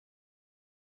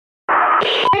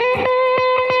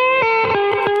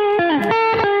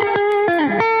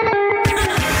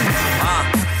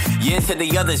Yin to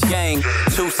the other's yang.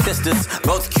 Two sisters,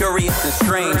 both curious and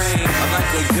strange. A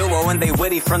likely duo and they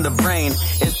witty from the brain.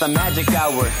 It's the magic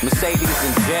hour, Mercedes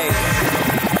and Jay.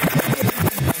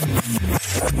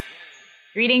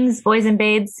 Greetings, boys and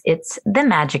babes. It's the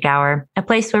Magic Hour, a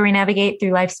place where we navigate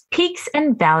through life's peaks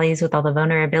and valleys with all the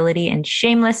vulnerability and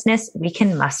shamelessness we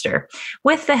can muster.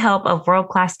 With the help of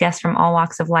world-class guests from all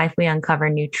walks of life, we uncover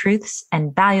new truths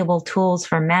and valuable tools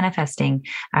for manifesting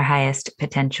our highest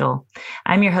potential.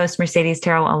 I'm your host, Mercedes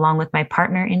Terrell, along with my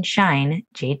partner in shine,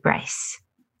 Jade Bryce.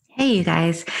 Hey, you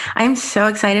guys. I'm so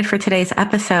excited for today's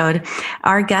episode.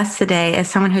 Our guest today is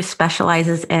someone who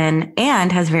specializes in and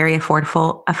has very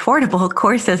affordable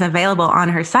courses available on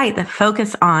her site that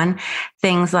focus on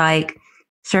things like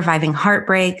surviving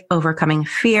heartbreak, overcoming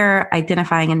fear,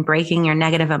 identifying and breaking your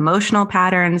negative emotional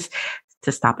patterns,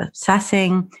 to stop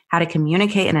obsessing, how to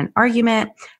communicate in an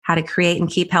argument, how to create and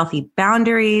keep healthy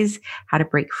boundaries, how to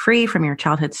break free from your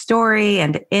childhood story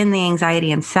and end the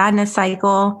anxiety and sadness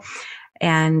cycle.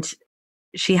 And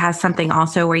she has something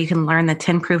also where you can learn the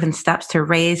 10 proven steps to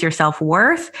raise your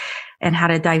self-worth and how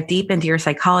to dive deep into your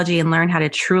psychology and learn how to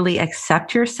truly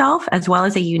accept yourself, as well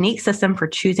as a unique system for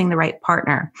choosing the right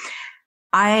partner.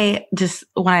 When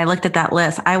I looked at that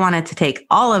list, I wanted to take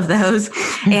all of those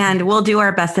and we'll do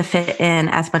our best to fit in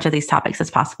as much of these topics as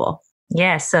possible.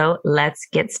 Yeah, so let's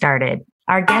get started.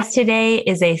 Our guest today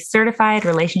is a certified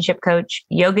relationship coach,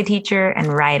 yoga teacher, and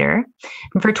writer.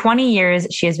 And for 20 years,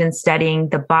 she has been studying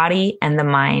the body and the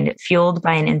mind, fueled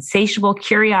by an insatiable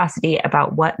curiosity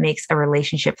about what makes a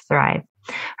relationship thrive.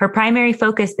 Her primary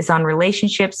focus is on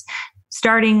relationships,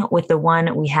 starting with the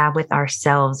one we have with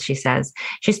ourselves, she says.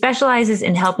 She specializes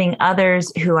in helping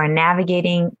others who are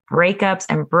navigating breakups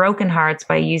and broken hearts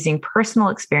by using personal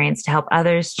experience to help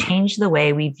others change the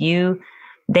way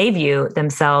they view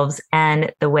themselves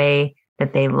and the way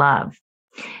that they love.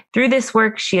 Through this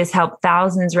work, she has helped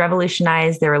thousands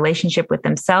revolutionize their relationship with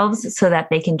themselves so that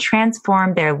they can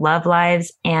transform their love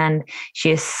lives. And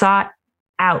she has sought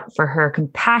out for her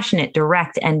compassionate,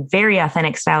 direct, and very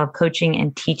authentic style of coaching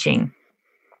and teaching.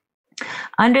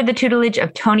 Under the tutelage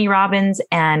of Tony Robbins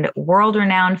and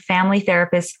world-renowned family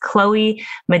therapist Chloe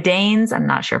Medanes, I'm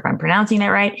not sure if I'm pronouncing that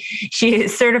right, she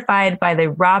is certified by the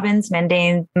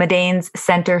Robbins-Medanes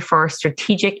Center for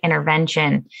Strategic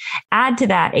Intervention. Add to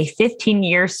that a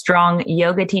 15-year-strong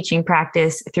yoga teaching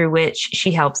practice through which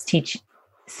she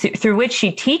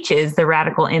teaches the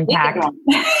radical impact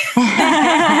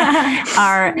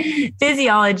our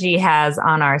physiology has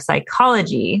on our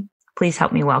psychology. Please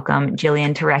help me welcome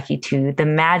Jillian Turecki to the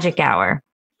Magic Hour.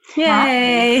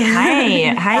 Yay!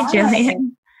 Hi,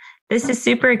 Jillian. This is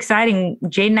super exciting.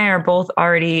 Jade and I are both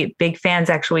already big fans.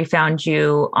 Actually, we found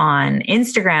you on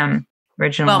Instagram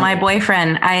originally. Well, my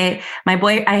boyfriend, I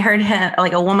heard him,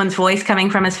 like a woman's voice coming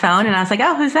from his phone, and I was like,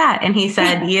 "Oh, who's that?" And he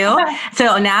said, "You."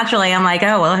 So naturally, I'm like,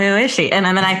 "Oh, well, who is she?" And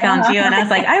then I found you, and I was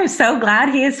like, "I'm so glad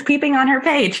he is peeping on her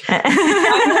page."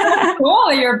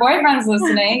 Cool, your boyfriend's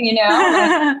listening.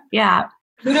 Yeah.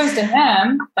 Kudos to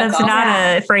him. That's awesome. not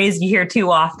a phrase you hear too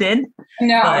often.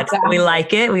 No, but exactly. We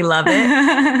like it. We love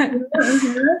it.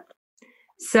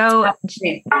 So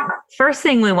first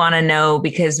thing we want to know,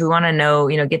 because we want to know,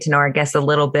 get to know our guests a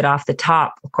little bit off the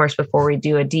top, of course, before we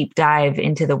do a deep dive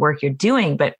into the work you're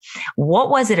doing. But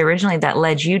what was it originally that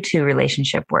led you to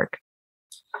relationship work?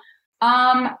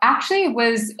 Actually, it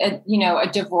was, a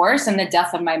divorce and the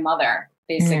death of my mother,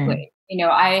 basically.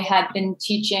 I had been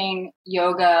teaching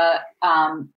yoga.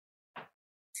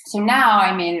 So now,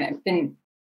 I've been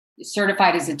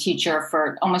certified as a teacher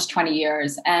for almost 20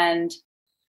 years. And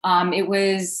it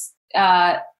was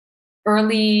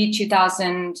early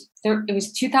 2000, it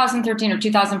was 2013 or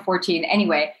 2014.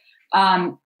 Anyway,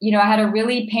 I had a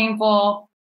really painful,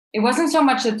 it wasn't so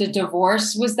much that the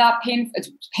divorce was that painful.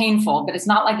 It's painful, but it's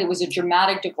not like it was a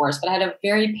dramatic divorce, but I had a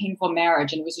very painful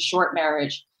marriage, and it was a short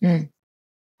marriage. And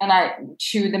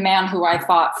to the man who I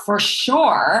thought for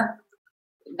sure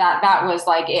that was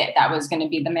like it, that was going to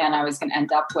be the man I was going to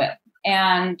end up with.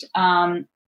 And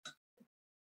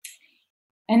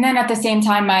then at the same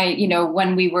time,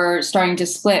 when we were starting to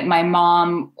split, my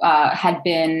mom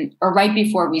right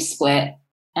before we split,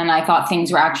 and I thought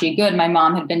things were actually good, my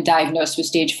mom had been diagnosed with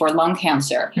stage 4 lung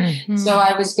cancer. Mm-hmm. So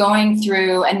I was going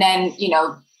through, and then,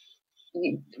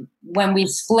 when we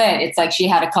split, it's like she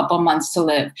had a couple months to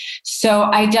live. So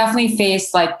I definitely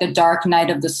faced like the dark night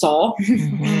of the soul.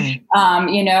 Mm-hmm.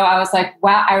 I was like,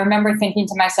 wow, I remember thinking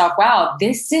to myself, wow,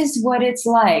 this is what it's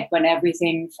like when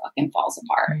everything fucking falls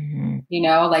apart,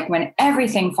 like when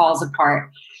everything falls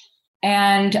apart.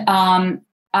 And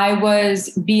I was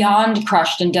beyond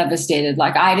crushed and devastated.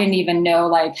 Like, I didn't even know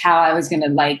like how I was going to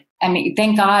like, I mean,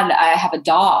 thank God I have a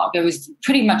dog. It was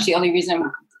pretty much the only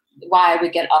reason why I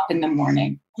would get up in the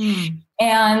morning.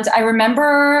 And I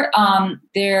remember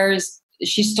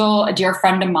she's still a dear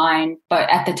friend of mine, but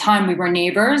at the time we were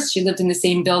neighbors. She lived in the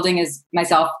same building as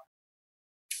myself.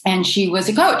 And she was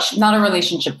a coach, not a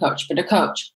relationship coach, but a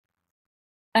coach.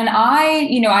 And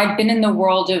I'd been in the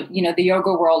world of, the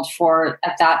yoga world for,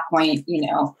 at that point,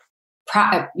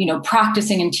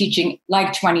 practicing and teaching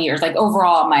like 20 years, like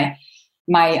overall my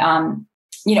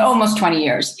almost 20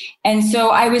 years. And so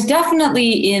I was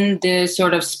definitely in the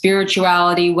sort of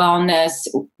spirituality, wellness,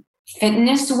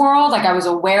 fitness world. Like, I was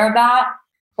aware of that,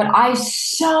 but I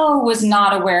so was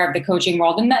not aware of the coaching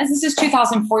world. And this is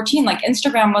 2014. Like,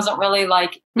 Instagram wasn't really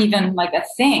like even like a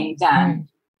thing then.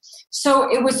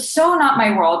 So it was so not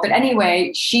my world. But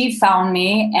anyway, she found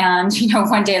me, and,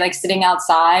 one day, like, sitting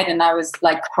outside, and I was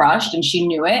like crushed, and she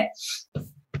knew it.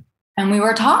 And we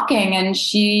were talking, and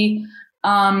she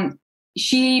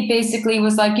basically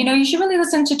was like, you should really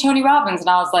listen to Tony Robbins. And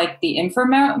I was like, the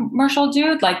infomercial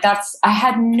dude? Like,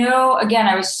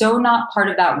 I was so not part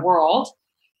of that world.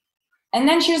 And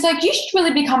then she was like, you should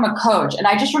really become a coach. And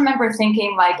I just remember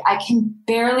thinking, like, I can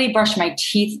barely brush my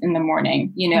teeth in the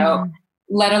morning,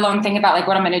 let alone think about like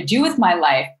what I'm going to do with my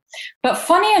life. But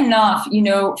funny enough,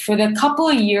 for the couple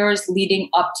of years leading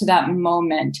up to that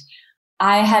moment,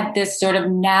 I had this sort of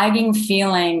nagging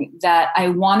feeling that I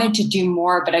wanted to do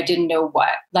more, but I didn't know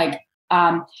what. Like,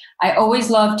 I always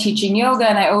loved teaching yoga,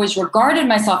 and I always regarded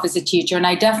myself as a teacher. And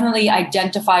I definitely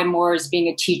identify more as being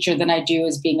a teacher than I do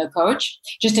as being a coach,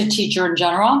 just a teacher in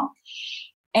general.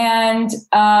 And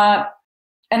I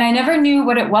never knew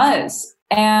what it was.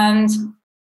 And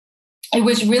it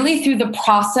was really through the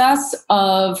process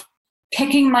of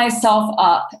picking myself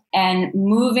up and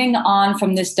moving on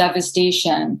from this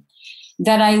devastation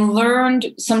that I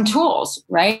learned some tools,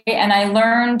 right? And I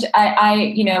learned,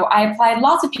 I applied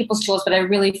lots of people's tools, but I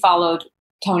really followed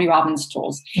Tony Robbins'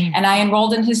 tools. And I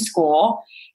enrolled in his school,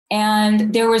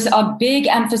 and there was a big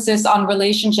emphasis on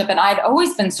relationship. And I'd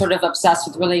always been sort of obsessed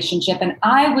with relationship. And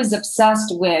I was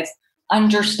obsessed with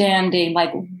understanding,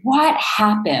 like, what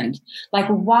happened? Like,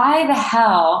 why the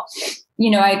hell,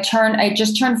 I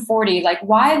just turned 40. Like,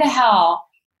 why the hell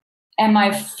am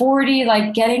I 40,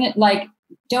 like getting it, like,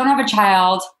 don't have a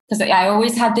child? Because I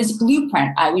always had this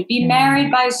blueprint. I would be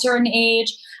married by a certain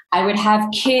age. I would have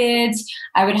kids.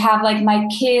 I would have like my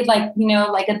kid, like,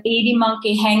 like a baby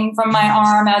monkey hanging from my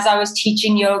arm as I was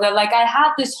teaching yoga. Like, I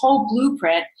had this whole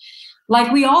blueprint,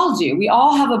 like we all do. We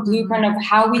all have a blueprint of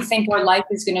how we think our life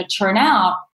is going to turn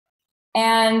out.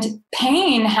 And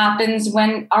pain happens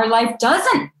when our life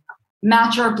doesn't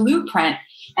match our blueprint.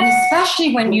 And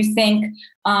especially when you think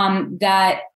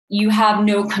that you have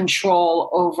no control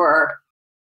over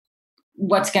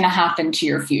what's going to happen to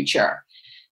your future.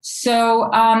 So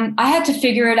I had to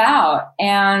figure it out,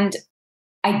 and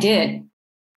I did.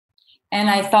 And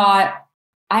I thought,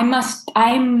 I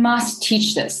must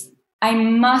teach this. I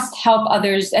must help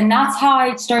others. And that's how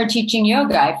I started teaching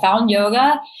yoga. I found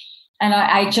yoga, and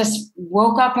I just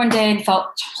woke up one day and felt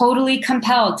totally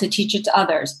compelled to teach it to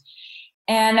others.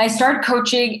 And I started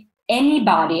coaching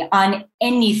anybody on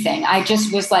anything. I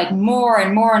just was like more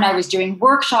and more. And I was doing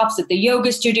workshops at the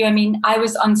yoga studio. I mean, I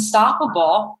was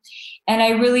unstoppable. And I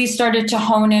really started to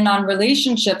hone in on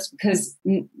relationships because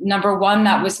number one,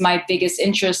 that was my biggest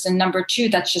interest. And number two,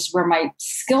 that's just where my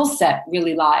skill set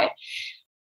really lied.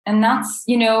 And that's,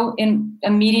 in a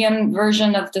medium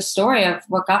version of the story of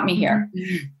what got me here.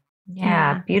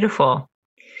 Yeah, beautiful.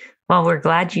 Well, we're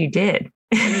glad you did.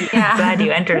 Yeah. Glad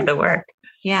you entered the work.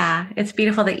 Yeah, it's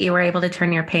beautiful that you were able to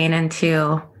turn your pain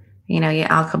into, you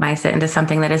alchemize it into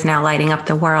something that is now lighting up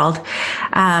the world.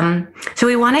 So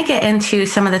we want to get into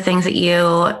some of the things that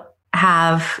you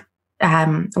have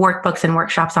workbooks and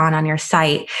workshops on your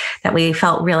site that we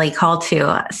felt really called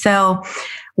to. So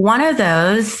one of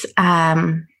those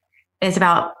is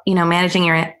about, managing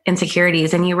your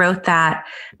insecurities. And you wrote that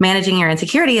managing your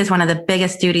insecurity is one of the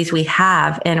biggest duties we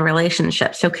have in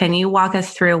relationships. So can you walk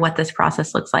us through what this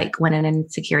process looks like when an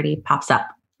insecurity pops up?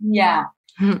 Yeah.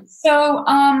 So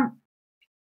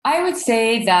I would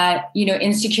say that,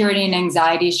 insecurity and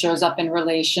anxiety shows up in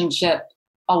relationship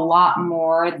a lot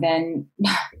more than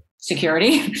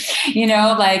security.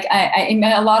 Like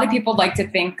a lot of people like to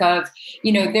think of,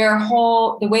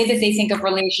 the way that they think of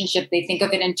relationship, they think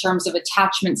of it in terms of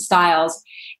attachment styles.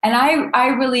 And I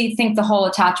really think the whole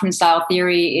attachment style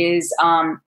theory is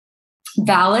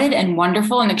valid and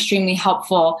wonderful and extremely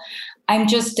helpful. I'm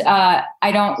just, I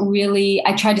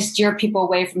try to steer people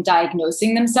away from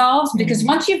diagnosing themselves, because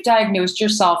once you've diagnosed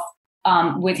yourself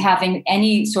with having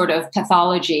any sort of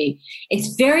pathology,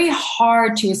 it's very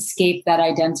hard to escape that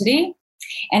identity.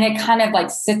 And it kind of like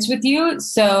sits with you.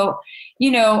 So,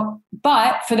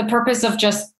 but for the purpose of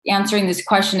just answering this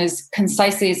question as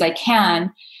concisely as I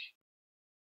can,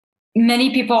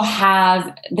 many people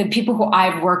the people who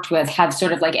I've worked with have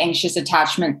sort of like anxious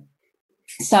attachment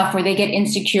stuff where they get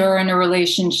insecure in a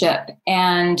relationship.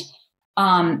 And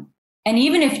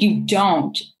even if you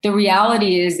don't, the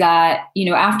reality is that,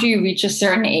 after you reach a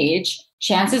certain age,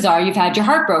 chances are you've had your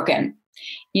heart broken.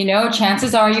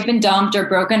 Chances are you've been dumped or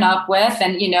broken up with.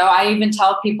 And, I even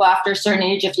tell people after a certain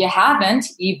age, if you haven't,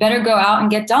 you better go out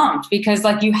and get dumped, because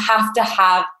like you have to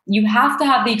have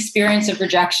the experience of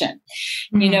rejection.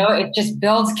 Mm-hmm. It just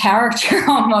builds character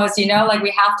almost, like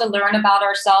we have to learn about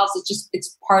ourselves.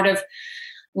 It's part of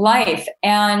life.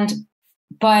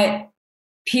 But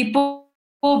we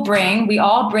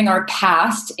all bring our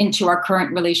past into our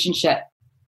current relationship.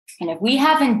 And if we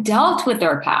haven't dealt with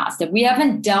our past, if we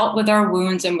haven't dealt with our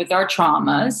wounds and with our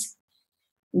traumas,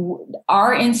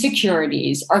 our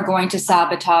insecurities are going to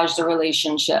sabotage the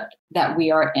relationship that we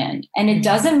are in. And it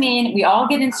doesn't mean we all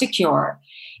get insecure.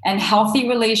 And healthy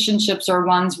relationships are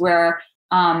ones where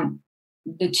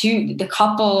the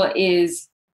couple is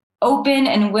open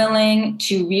and willing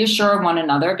to reassure one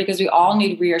another, because we all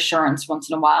need reassurance once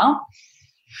in a while.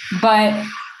 But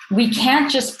we can't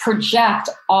just project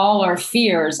all our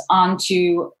fears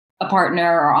onto a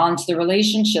partner or onto the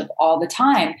relationship all the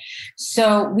time.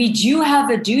 So we do have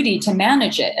a duty to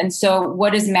manage it. And so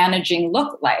what does managing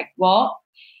look like? Well,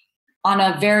 on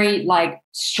a very like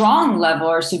strong level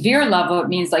or severe level, it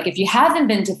means like if you haven't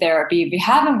been to therapy, if you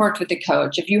haven't worked with a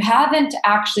coach, if you haven't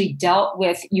actually dealt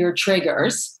with your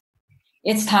triggers,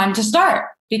 it's time to start.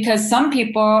 Because some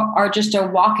people are just a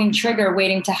walking trigger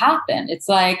waiting to happen. It's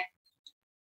like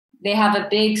they have a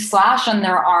big slash on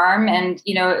their arm, and,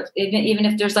 even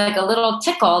if there's like a little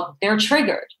tickle, they're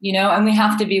triggered, and we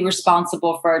have to be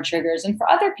responsible for our triggers. And for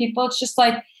other people, it's just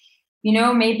like,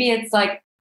 maybe it's like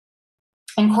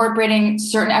incorporating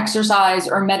certain exercise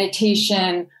or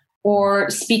meditation or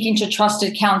speaking to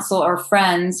trusted counsel or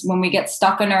friends when we get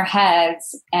stuck in our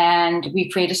heads and we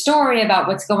create a story about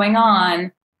what's going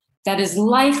on that is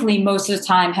likely most of the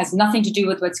time has nothing to do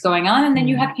with what's going on. And then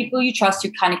you have people you trust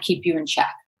who kind of keep you in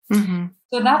check. Mm-hmm.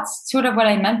 So that's sort of what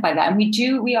I meant by that. And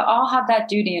we all have that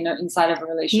duty inside of a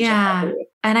relationship. Yeah.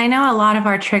 And I know a lot of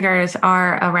our triggers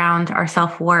are around our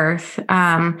self-worth.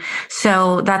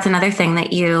 So that's another thing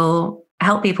that you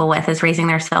help people with, is raising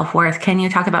their self-worth. Can you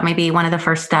talk about maybe one of the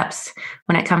first steps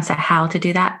when it comes to how to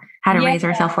do that, how to raise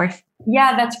our self-worth?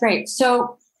 Yeah, that's great.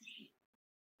 So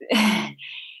one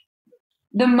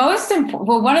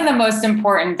of the most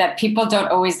important that people don't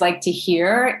always like to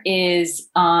hear is,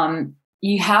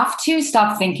 you have to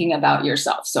stop thinking about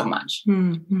yourself so much.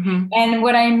 Mm-hmm. And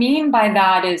what I mean by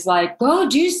that is like, go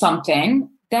do something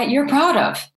that you're proud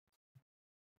of.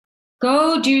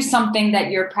 Go do something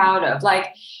that you're proud of.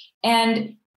 Like,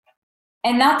 and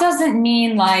that doesn't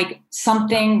mean like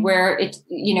something where it's,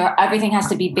 everything has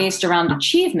to be based around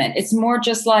achievement. It's more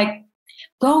just like,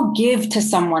 go give to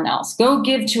someone else, go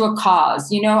give to a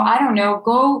cause, I don't know,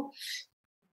 go,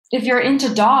 if you're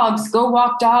into dogs, go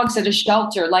walk dogs at a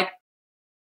shelter, like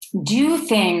do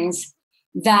things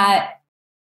that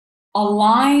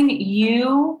align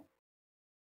you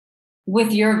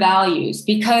with your values,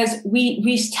 because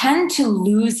we tend to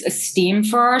lose esteem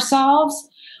for ourselves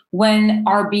when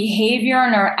our behavior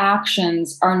and our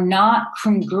actions are not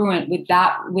congruent with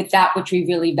that which we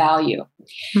really value.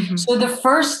 Mm-hmm. So the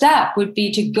first step would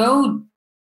be to go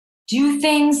do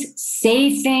things,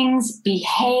 say things,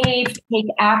 behave, take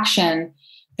action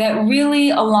that really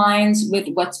aligns with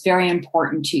what's very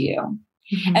important to you.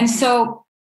 Mm-hmm. And so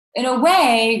in a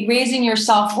way, raising your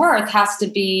self-worth has to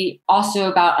be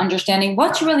also about understanding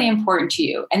what's really important to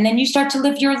you. And then you start to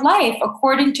live your life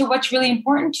according to what's really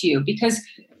important to you, because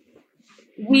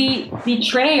we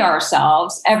betray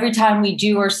ourselves every time we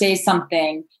do or say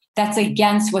something that's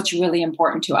against what's really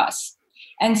important to us.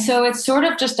 And so it's sort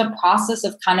of just a process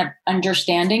of kind of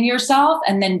understanding yourself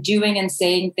and then doing and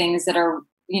saying things that are,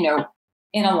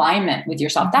 in alignment with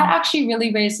yourself. Mm-hmm. That actually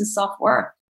really raises self-worth.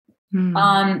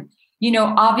 Mm-hmm.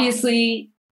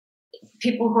 Obviously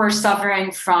people who are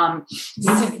suffering from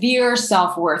severe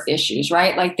self-worth issues,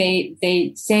 right? Like they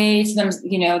say to them,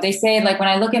 they say like, when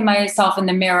I look at myself in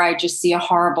the mirror, I just see a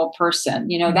horrible person.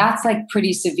 That's like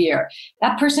pretty severe.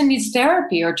 That person needs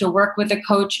therapy or to work with a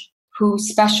coach who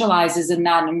specializes in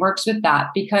that and works with that,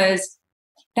 because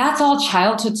that's all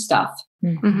childhood stuff.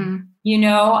 Mm-hmm.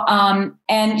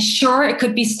 And sure, it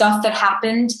could be stuff that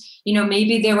happened,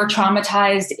 maybe they were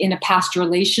traumatized in a past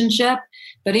relationship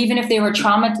But even if they were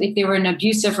if they were in an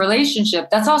abusive relationship,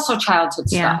 that's also childhood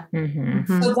stuff.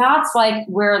 So that's like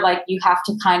where like you have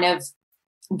to kind of,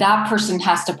 that person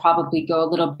has to probably go a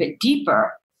little bit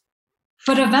deeper.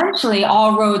 But eventually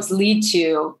all roads lead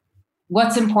to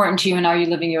what's important to you and are you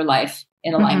living your life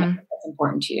in alignment with what's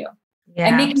important to you? Yeah.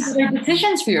 And making better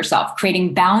decisions for yourself.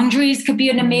 Creating boundaries could be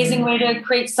an amazing way to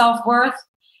create self-worth.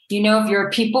 You know, if you're a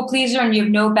people pleaser and you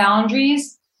have no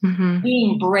boundaries,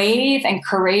 being brave and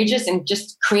courageous and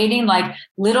just creating like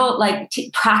little, like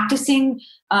practicing,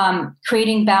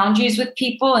 creating boundaries with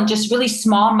people and just really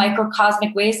small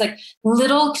microcosmic ways, like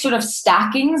little sort of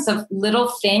stackings of little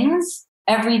things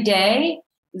every day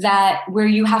that where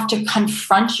you have to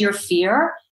confront your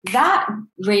fear, that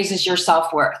raises your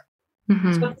self-worth.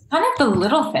 So it's kind of the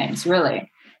little things, really.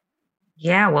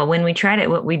 Yeah. Well, when we try to,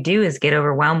 what we do is get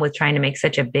overwhelmed with trying to make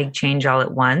such a big change all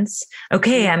at once.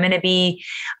 Okay. I'm going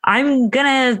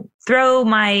to throw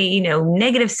my,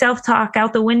 negative self-talk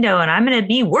out the window and I'm going to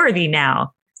be worthy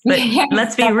now. But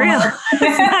let's be real.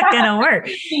 It's not going to work.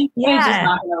 Yeah. It's just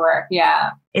not going to work.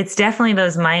 Yeah. It's definitely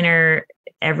those minor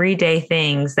everyday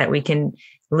things that we can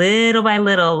little by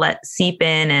little let seep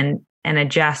in and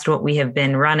adjust what we have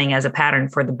been running as a pattern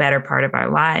for the better part of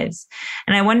our lives.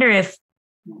 And I wonder if,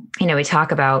 we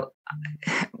talk about,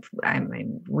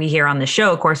 we here on the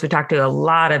show, of course, we talk to a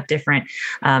lot of different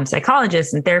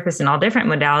psychologists and therapists in all different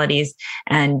modalities,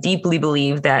 and deeply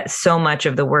believe that so much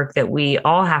of the work that we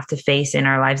all have to face in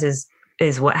our lives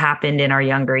is what happened in our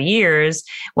younger years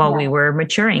while we were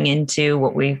maturing into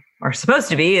what we are supposed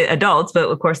to be adults. But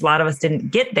of course, a lot of us didn't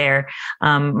get there.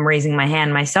 I'm raising my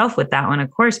hand myself with that one,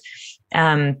 of course.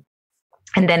 And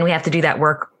then we have to do that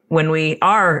work when we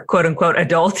are quote unquote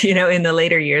adult, in the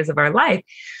later years of our life.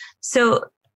 So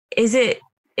is it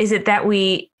that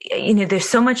we, there's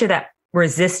so much of that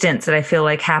resistance that I feel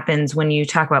like happens when you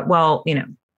talk about, well,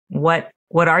 what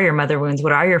are your mother wounds?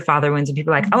 What are your father wounds? And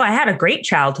people are like, oh, I had a great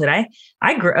childhood.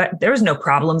 I grew, there was no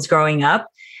problems growing up.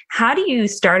 How do you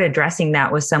start addressing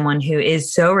that with someone who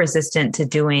is so resistant to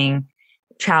doing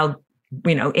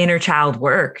inner child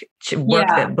work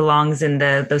that belongs in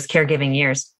those caregiving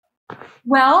years?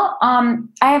 Well, I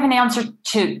have an answer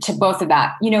to both of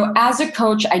that. As a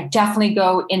coach, I definitely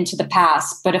go into the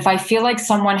past, but if I feel like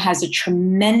someone has a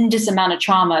tremendous amount of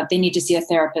trauma, they need to see a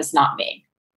therapist, not me,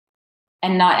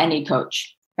 and not any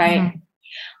coach, right?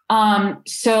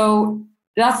 So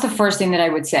that's the first thing that I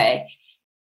would say.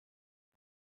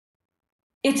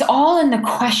 It's all in the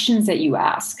questions that you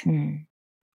ask.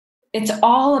 It's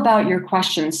all about your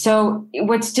questions. So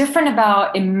what's different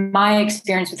about, in my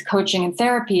experience with coaching and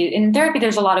therapy, in therapy,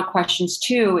 there's a lot of questions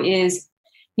too, is,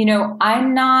 it's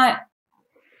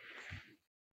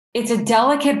a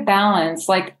delicate balance.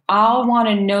 Like I'll want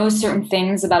to know certain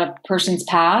things about a person's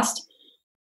past,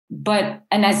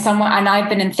 and I've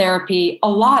been in therapy a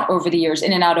lot over the years,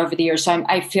 in and out over the years. So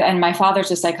I feel, and my father's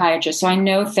a psychiatrist, so I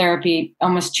know therapy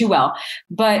almost too well,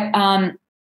 but,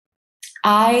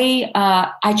 I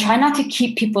try not to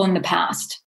keep people in the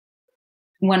past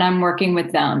when I'm working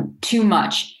with them too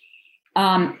much,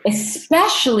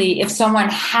 especially if someone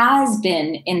has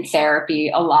been in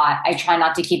therapy a lot. I try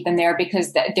not to keep them there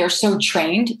because they're so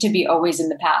trained to be always in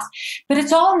the past. But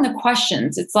it's all in the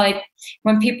questions. It's like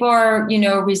when people are,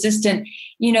 resistant,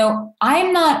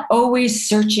 I'm not always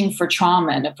searching for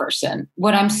trauma in a person.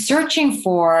 What I'm searching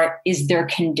for is their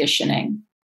conditioning.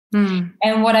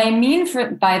 And what I mean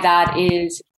by that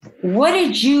is, what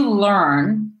did you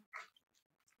learn?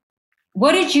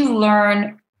 What did you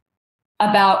learn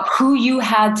about who you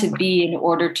had to be in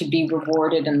order to be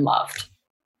rewarded and loved?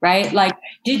 Right? Like,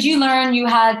 did you learn you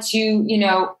had to,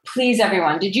 please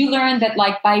everyone? Did you learn that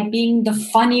like by being the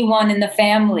funny one in the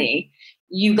family,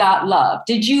 you got love?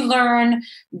 Did you learn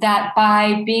that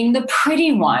by being the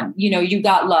pretty one, you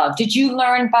got love? Did you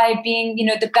learn by being,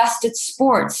 the best at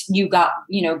sports, you got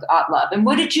love? And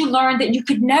what did you learn that you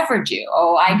could never do?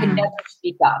 Oh, I could never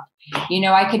speak up.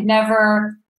 I could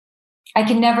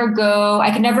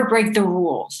never break the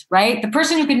rules, right? The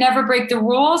person who could never break the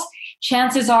rules,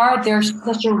 chances are they're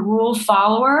such a rule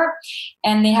follower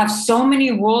and they have so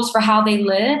many rules for how they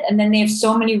live. And then they have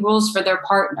so many rules for their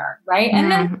partner, right?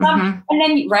 And then,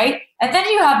 right. And then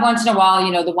you have once in a while,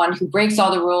 the one who breaks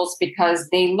all the rules because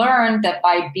they learned that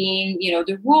by being,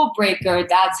 the rule breaker,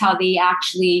 that's how they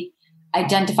actually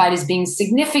identified as being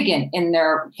significant in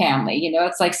their family.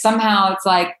 It's like, somehow it's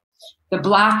like the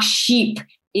black sheep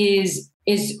is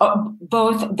is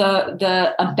both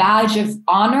a badge of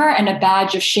honor and a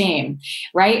badge of shame,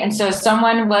 right? And so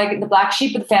someone like the black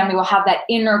sheep of the family will have that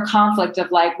inner conflict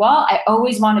of like, well, I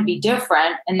always want to be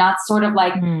different. And that's sort of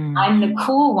like, I'm the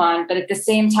cool one, but at the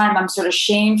same time, I'm sort of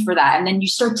shamed for that. And then you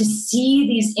start to see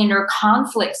these inner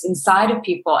conflicts inside of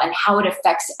people and how it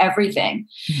affects everything.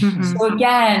 So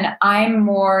again, I'm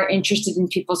more interested in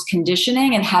people's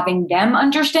conditioning and having them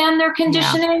understand their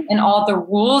conditioning and all the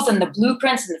rules and the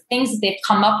blueprints and the things that they've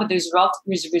come up with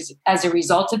as a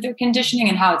result of their conditioning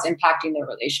and how it's impacting their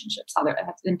relationships, how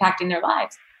it's impacting their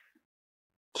lives.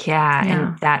 Yeah.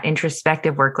 And that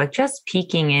introspective work, like just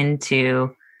peeking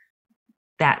into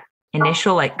that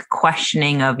initial like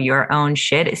questioning of your own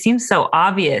shit. It seems so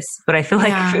obvious, but I feel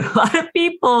like a lot of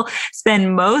people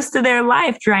spend most of their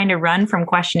life trying to run from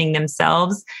questioning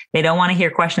themselves. They don't want to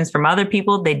hear questions from other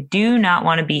people. They do not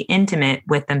want to be intimate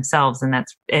with themselves. And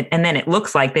then it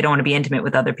looks like they don't want to be intimate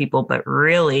with other people, but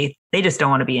really they just don't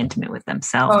want to be intimate with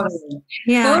themselves. Totally.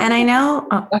 Yeah. And I know,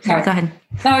 sorry, go ahead.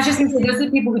 No, I was just going to say, those are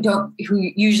the people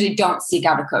who usually don't seek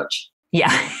out a coach. Yeah.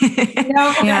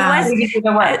 I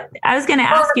was going to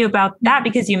ask you about that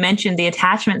because you mentioned the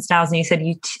attachment styles and you said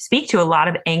you speak to a lot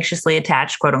of anxiously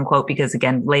attached, quote unquote, because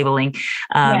again, labeling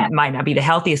might not be the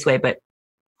healthiest way, but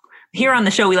here on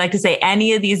the show, we like to say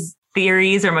any of these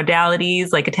theories or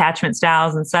modalities like attachment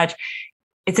styles and such,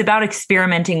 it's about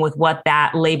experimenting with what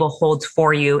that label holds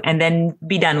for you and then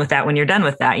be done with that when you're done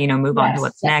with that, move on to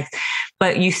what's next.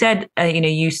 But you said,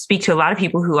 you speak to a lot of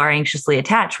people who are anxiously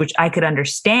attached, which I could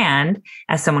understand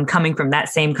as someone coming from that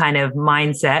same kind of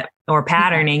mindset or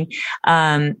patterning,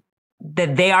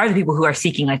 that they are the people who are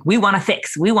seeking, like, we want to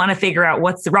fix, we want to figure out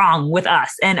what's wrong with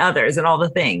us and others and all the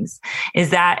things. Is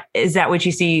that what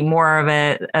you see more of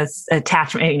a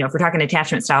attachment, if we're talking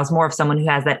attachment styles, more of someone who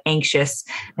has that anxious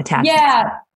attachment? Yeah.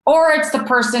 Or it's the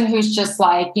person who's just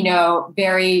like,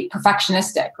 very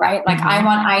perfectionistic, right? Like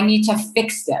I need to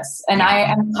fix this. And I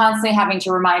am constantly having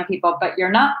to remind people, but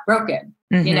you're not broken,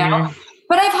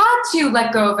 But I've had to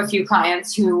let go of a few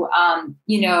clients who,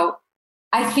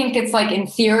 I think it's like in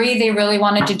theory, they really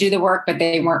wanted to do the work, but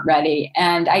they weren't ready.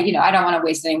 And I don't want to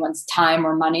waste anyone's time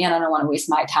or money, and I don't want to waste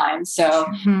my time. So,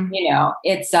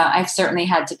 it's, I've certainly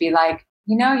had to be like,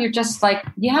 you're just like,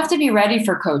 you have to be ready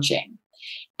for coaching.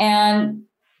 And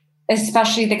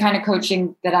especially the kind of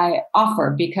coaching that I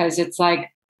offer, because it's like,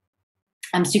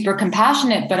 I'm super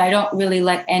compassionate, but I don't really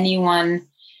let anyone,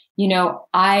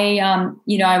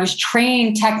 I was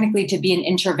trained technically to be an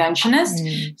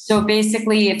interventionist. So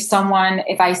basically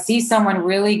if I see someone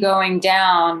really going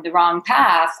down the wrong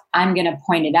path, I'm going to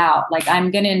point it out. Like I'm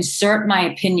going to insert my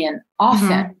opinion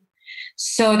often.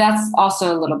 So that's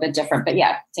also a little bit different, but to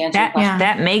answer your question.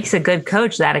 That makes a good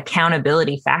coach, that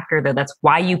accountability factor though. That's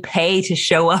why you pay to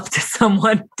show up to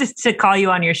someone to call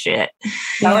you on your shit.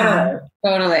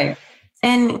 Totally.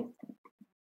 And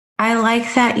I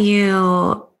like that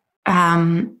you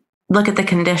look at the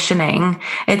conditioning.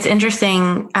 It's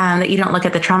interesting that you don't look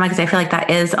at the trauma, because I feel like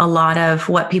that is a lot of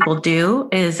what people do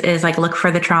is like look for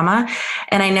the trauma.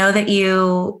 And I know that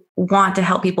you want to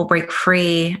help people break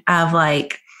free of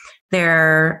like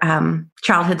their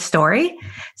childhood story.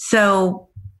 So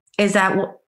is that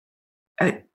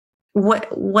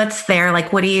what's there?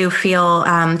 Like, what do you feel?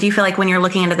 Do you feel like when you're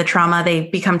looking into the trauma, they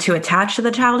become too attached to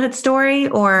the childhood story,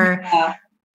 or? Yeah,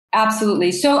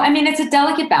 absolutely. So, I mean, it's a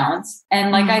delicate balance.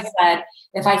 And like I said,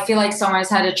 if I feel like someone has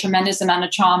had a tremendous amount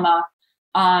of trauma,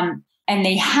 and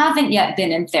they haven't yet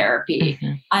been in therapy,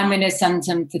 I'm going to send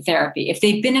them to therapy. If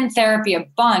they've been in therapy a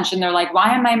bunch and they're like,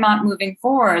 why am I not moving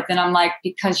forward? Then I'm like,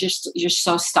 because you're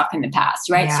so stuck in the past,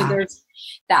 right? Yeah. So there's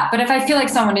that. But if I feel like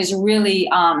someone is really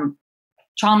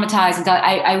traumatized, and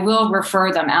I will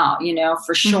refer them out,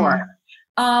 for sure.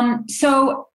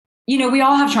 So, we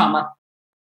all have trauma.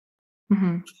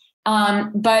 But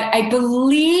I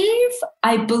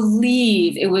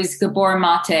believe it was Gabor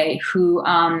Mate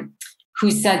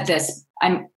who said this.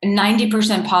 I'm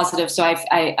 90% positive, so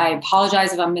I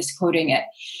apologize if I'm misquoting it.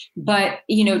 But,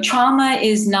 trauma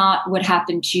is not what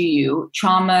happened to you.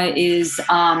 Trauma is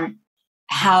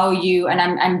how you, and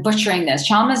I'm butchering this.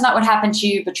 Trauma is not what happened to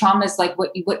you, but trauma is like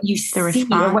what you see, the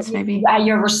response, maybe.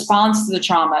 Your response to the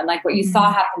trauma, and like what you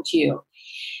thought happened to you.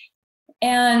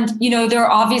 And, there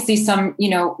are obviously some,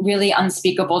 really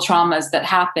unspeakable traumas that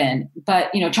happen,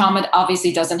 but, trauma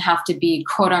obviously doesn't have to be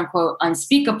quote unquote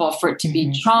unspeakable for it to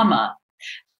be trauma.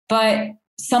 But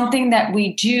something that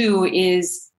we do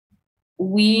is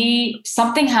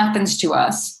something happens to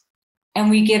us and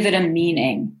we give it a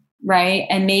meaning, right?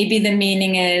 And maybe the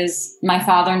meaning is my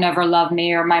father never loved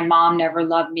me, or my mom never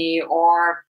loved me,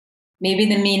 or maybe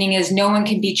the meaning is no one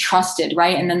can be trusted,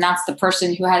 right? And then that's the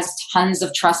person who has tons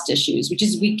of trust issues, which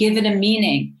is we give it a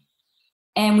meaning.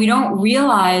 And we don't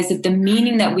realize that the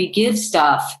meaning that we give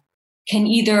stuff can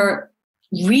either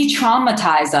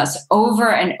re-traumatize us over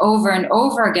and over and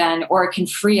over again, or it can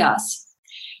free us.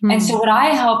 Mm-hmm. And so what I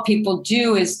help people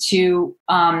do is to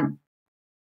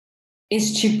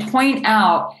point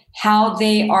out how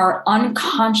they are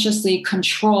unconsciously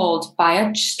controlled by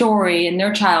a story in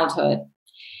their childhood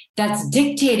that's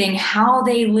dictating how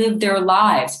they live their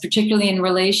lives, particularly in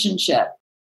relationship.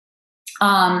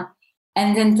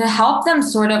 And then to help them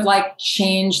sort of like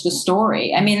change the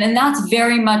story. I mean, and that's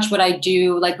very much what I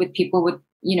do, like with people with,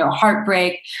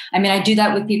 heartbreak. I mean, I do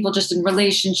that with people just in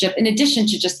relationship, in addition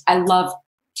to just, I love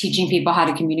teaching people how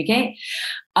to communicate.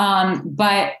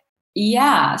 But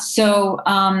yeah, so,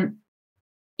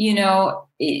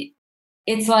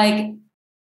 it's like,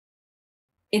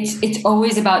 it's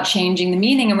always about changing the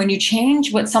meaning. And when you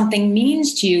change what something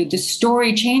means to you, the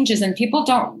story changes, and people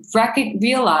don't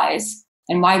realize.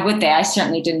 And why would they? I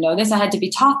certainly didn't know this. I had to be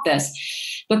taught this.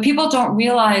 But people don't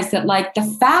realize that, like, the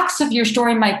facts of your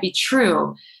story might be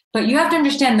true, but you have to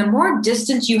understand the more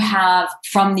distance you have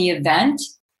from the event,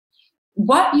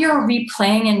 what you're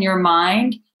replaying in your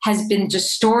mind has been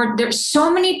distorted. There's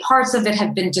so many parts of it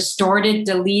have been distorted,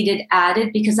 deleted,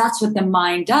 added, because that's what the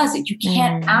mind does. You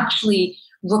can't actually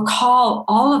recall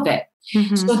all of it.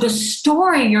 Mm-hmm. So the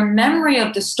story, your memory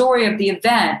of the story of the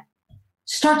event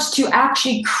starts to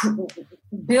actually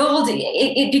build.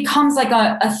 It becomes like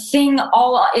a thing.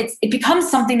 It becomes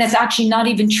something that's actually not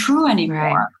even true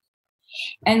anymore. Right.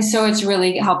 And so it's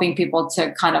really helping people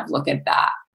to kind of look at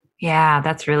that. Yeah,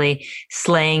 that's really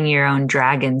slaying your own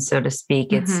dragon, so to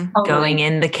speak. It's going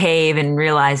in the cave and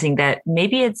realizing that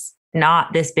maybe it's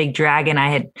not this big dragon I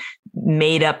had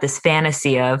made up this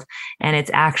fantasy of, and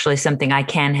it's actually something I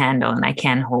can handle and I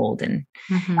can hold. And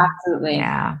absolutely.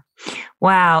 Yeah.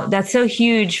 Wow. That's so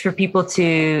huge for people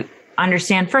to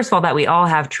understand, first of all, that we all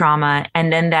have trauma.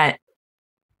 And then that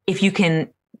if you can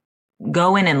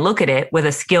go in and look at it with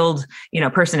a skilled,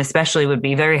 person, especially, would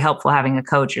be very helpful, having a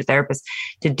coach or therapist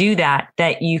to do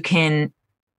that you can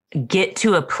get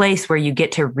to a place where you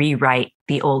get to rewrite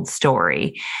the old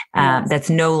story that's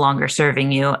no longer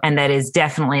serving you and that is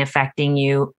definitely affecting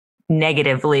you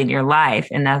negatively in your life.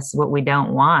 And that's what we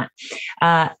don't want.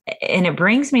 And it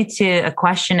brings me to a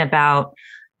question about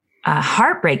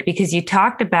heartbreak, because you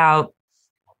talked about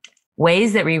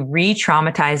ways that we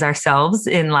re-traumatize ourselves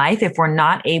in life if we're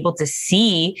not able to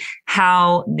see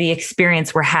how the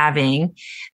experience we're having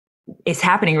is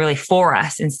happening really for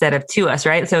us instead of to us,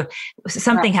 right? So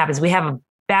something happens. We have a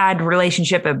bad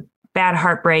relationship, a bad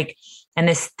heartbreak, and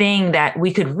this thing that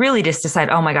we could really just decide,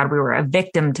 oh my God, we were a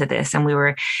victim to this and we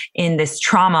were in this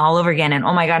trauma all over again. And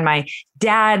oh my God, my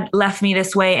dad left me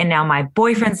this way and now my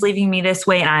boyfriend's leaving me this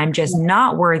way and I'm just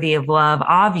not worthy of love.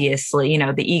 Obviously,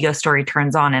 the ego story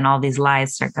turns on and all these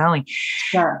lies start going.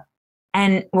 Sure.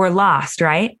 And we're lost,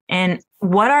 right? And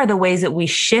what are the ways that we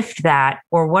shift that,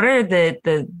 or what are the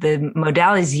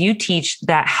modalities you teach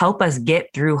that help us get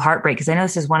through heartbreak? Because I know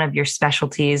this is one of your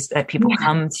specialties that people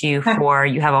come to you for.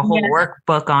 You have a whole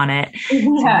workbook on it.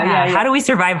 Yeah. How do we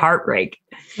survive heartbreak?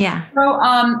 Yeah. So,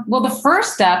 well, the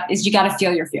first step is you got to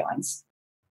feel your feelings.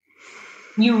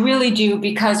 You really do,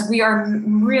 because we are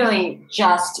really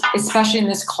just, especially in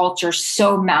this culture,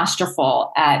 so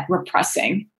masterful at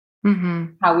repressing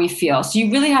how we feel. So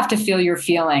you really have to feel your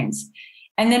feelings.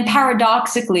 And then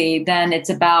paradoxically, then it's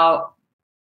about,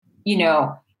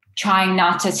 trying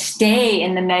not to stay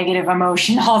in the negative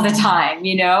emotion all the time,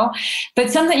 but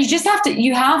sometimes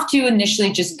you have to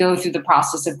initially just go through the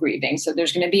process of grieving. So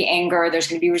there's going to be anger, there's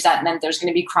going to be resentment, there's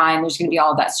going to be crying, there's going to be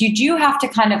all that. So you do have to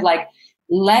kind of like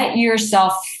let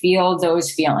yourself feel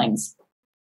those feelings.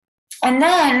 And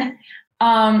then,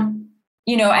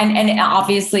 and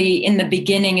obviously in the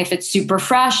beginning, if it's super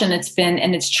fresh and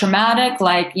it's traumatic,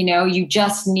 like, you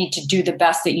just need to do the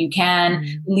best that you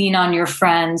can, lean on your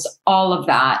friends, all of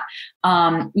that,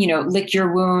 lick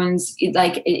your wounds,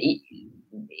 like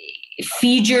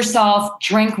feed yourself,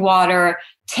 drink water,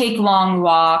 take long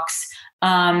walks.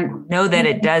 Know that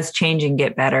it does change and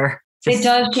get better. Just it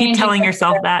does keep telling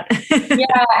yourself that.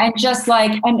 Yeah. And just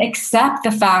and accept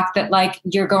the fact that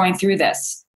you're going through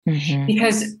this.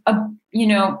 Because,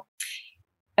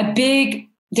 a big,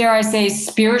 dare I say,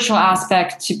 spiritual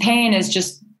aspect to pain is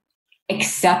just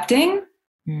accepting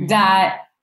that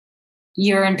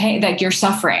you're in pain, that you're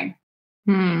suffering.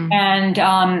 And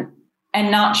and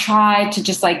not try to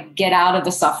just like get out of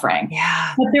the suffering.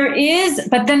 Yeah.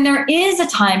 But then there is a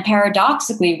time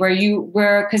paradoxically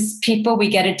where because people, we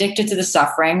get addicted to the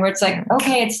suffering, where it's like,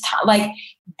 okay, it's like,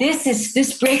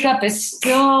 this breakup is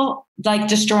still like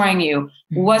destroying you.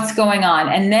 What's going on?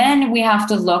 And then we have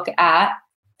to look at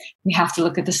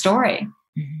the story.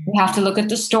 We have to look at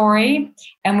the story,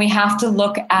 and we have to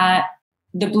look at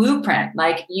the blueprint.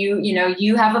 Like you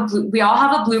have we all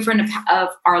have a blueprint of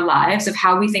our lives, of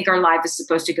how we think our life is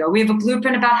supposed to go. We have a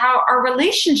blueprint about how our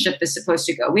relationship is supposed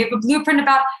to go. We have a blueprint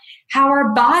about how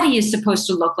our body is supposed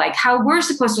to look like, how we're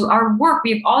supposed to, our work.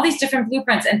 We have all these different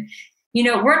blueprints, and,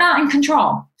 we're not in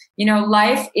control.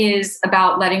 Life is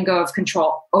about letting go of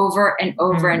control over and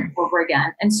over and over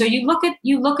again. And so you look at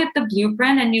the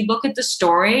blueprint, and you look at the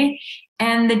story,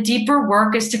 and the deeper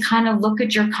work is to kind of look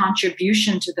at your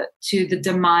contribution to the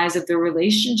demise of the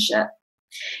relationship.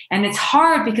 And it's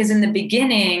hard because in the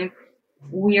beginning,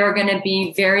 we are going to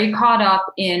be very caught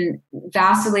up in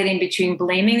vacillating between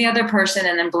blaming the other person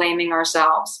and then blaming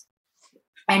ourselves.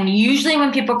 And usually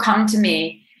when people come to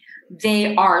me,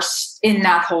 they are in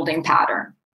that holding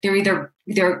pattern. They're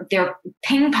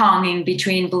ping-ponging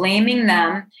between blaming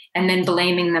them and then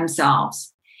blaming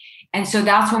themselves. And so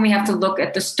that's when we have to look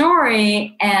at the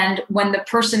story, and when the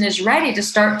person is ready to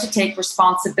start to take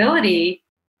responsibility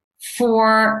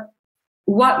for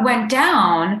what went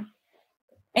down,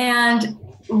 and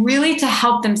really to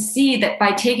help them see that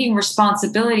by taking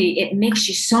responsibility, it makes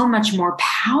you so much more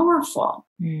powerful.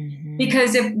 Mm-hmm.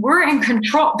 Because if we're in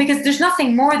control, because there's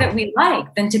nothing more that we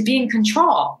like than to be in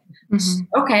control.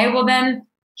 Mm-hmm. Okay, well then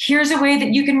here's a way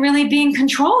that you can really be in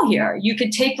control here. You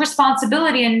could take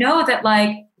responsibility and know that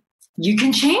like you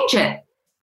can change it.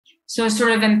 So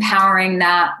sort of empowering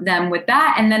them with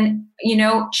that. And then,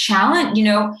 challenge,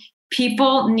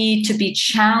 people need to be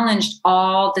challenged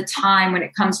all the time when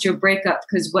it comes to a breakup,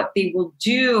 because what they will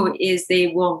do is they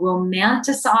will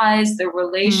romanticize the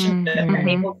relationship, mm-hmm. and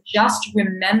they will just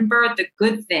remember the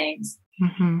good things.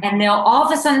 Mm-hmm. And they'll all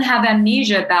of a sudden have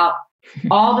amnesia about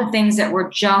all the things that were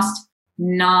just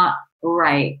not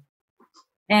right.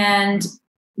 And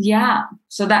yeah,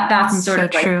 so that's sort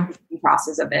of like true. The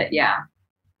process of it. Yeah.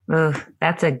 Ooh,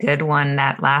 that's a good one.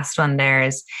 That last one there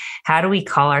is, how do we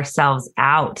call ourselves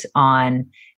out on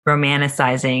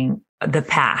romanticizing the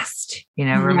past,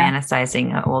 mm-hmm.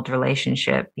 romanticizing an old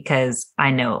relationship? Because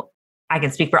I know I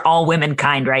can speak for all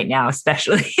womankind right now,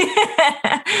 especially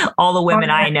all the women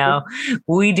I know,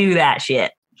 we do that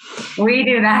shit. We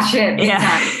do that shit.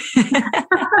 Yeah.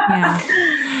 Yeah.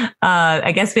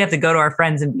 I guess we have to go to our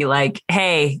friends and be like,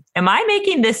 hey, am I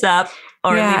making this up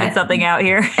or leaving something out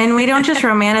here? And we don't just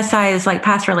romanticize like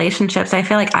past relationships. I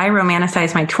feel like I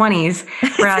romanticize my 20s,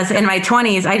 whereas in my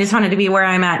 20s, I just wanted to be where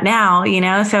I'm at now,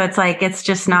 So it's like, it's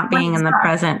just not being in the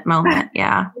present moment.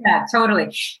 Yeah. Yeah,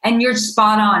 totally. And you're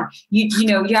spot on. You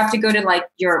have to go to like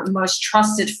your most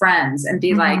trusted friends and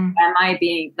be mm-hmm.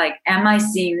 like, am I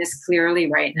seeing this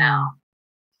clearly right now?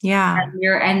 Yeah.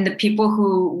 And the people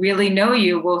who really know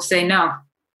you will say no.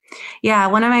 Yeah.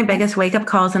 One of my biggest wake up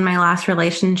calls in my last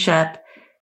relationship,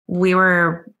 we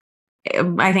were,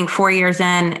 I think 4 years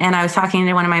in, and I was talking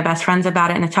to one of my best friends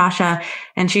about it, Natasha,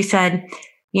 and she said,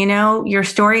 your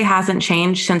story hasn't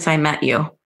changed since I met you.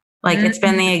 Like mm-hmm. it's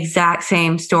been the exact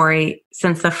same story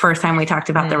since the first time we talked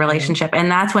about mm-hmm. the relationship.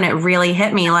 And that's when it really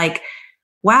hit me like,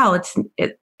 wow,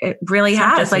 it really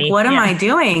has. Like, what am I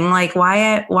doing? Like,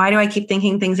 why do I keep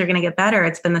thinking things are going to get better?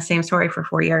 It's been the same story for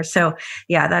 4 years. So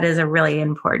yeah, that is a really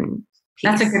important piece.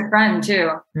 That's a good friend too.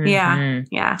 Mm-hmm. Yeah.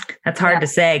 Yeah. That's hard to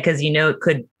say because, it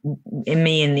could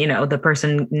mean, the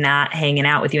person not hanging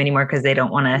out with you anymore because they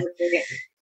don't want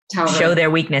to show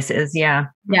their weaknesses. Yeah.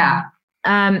 Yeah.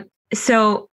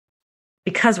 So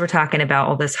because we're talking about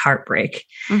all this heartbreak,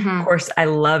 mm-hmm. of course, I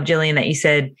love, Jillian, that you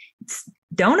said,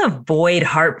 don't avoid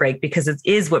heartbreak because it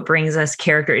is what brings us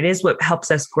character. It is what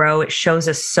helps us grow. It shows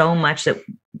us so much that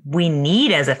we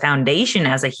need as a foundation,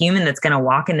 as a human that's going to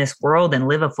walk in this world and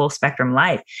live a full spectrum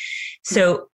life.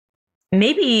 So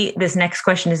maybe this next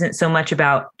question isn't so much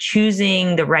about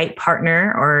choosing the right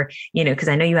partner or, because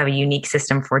I know you have a unique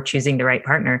system for choosing the right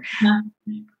partner. Yeah.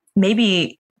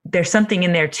 Maybe there's something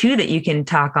in there too that you can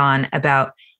talk on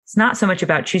about. It's not so much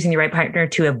about choosing the right partner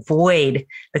to avoid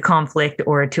the conflict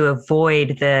or to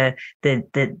avoid the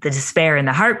despair and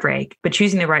the heartbreak, but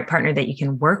choosing the right partner that you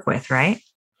can work with, right?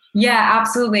 Yeah,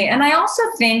 absolutely. And I also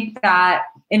think that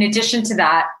in addition to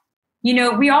that,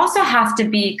 we also have to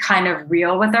be kind of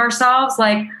real with ourselves.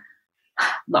 Like,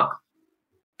 look,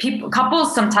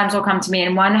 couples sometimes will come to me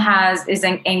and one is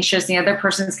anxious, the other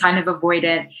person's kind of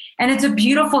avoidant. And it's a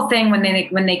beautiful thing when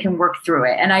they can work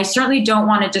through it. And I certainly don't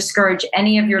want to discourage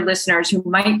any of your listeners who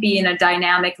might be in a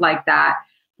dynamic like that,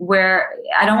 where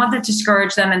I don't want to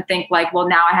discourage them and think like, well,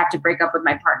 now I have to break up with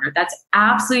my partner. That's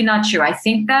absolutely not true. I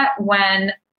think that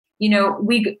when,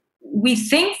 we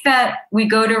think that we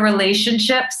go to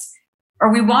relationships,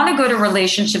 or we want to go to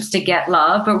relationships to get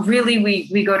love, but really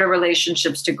we go to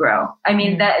relationships to grow. I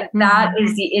mean, that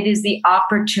it is the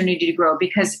opportunity to grow,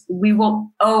 because we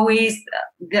will always,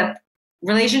 the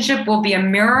relationship will be a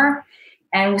mirror,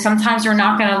 and sometimes we're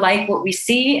not going to like what we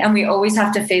see, and we always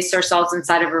have to face ourselves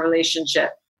inside of a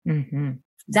relationship. Mm-hmm.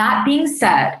 That being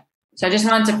said, so I just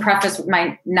wanted to preface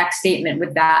my next statement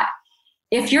with that.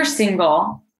 If you're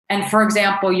single, and for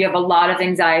example, you have a lot of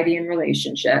anxiety in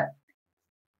relationship,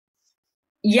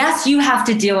 yes, you have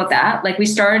to deal with that. Like we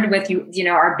started with,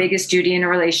 our biggest duty in a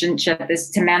relationship is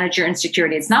to manage your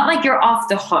insecurity. It's not like you're off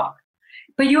the hook,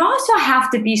 but you also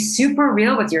have to be super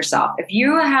real with yourself. If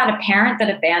you had a parent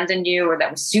that abandoned you or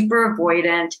that was super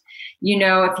avoidant,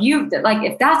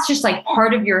 if that's just like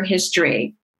part of your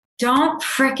history, don't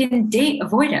freaking date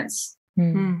avoidance.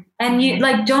 Mm-hmm.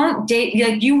 And don't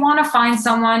date, you want to find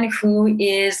someone who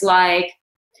is like,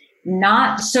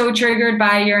 not so triggered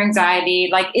by your anxiety,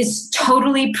 like is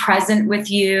totally present with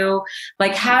you,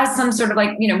 like has some sort of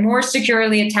like, more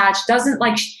securely attached, doesn't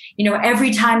like,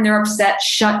 every time they're upset,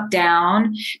 shut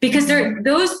down, because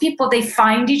those people, they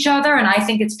find each other. And I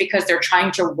think it's because they're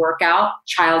trying to work out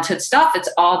childhood stuff. It's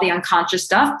all the unconscious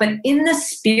stuff, but in the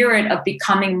spirit of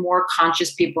becoming more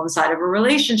conscious people inside of a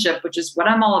relationship, which is what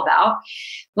I'm all about.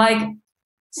 Like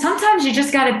sometimes you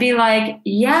just got to be like,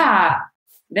 yeah,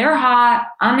 they're hot,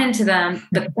 I'm into them,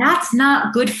 but that's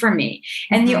not good for me.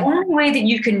 And the only way that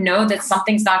you can know that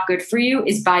something's not good for you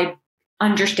is by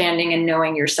understanding and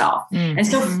knowing yourself. Mm-hmm. And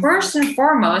so first and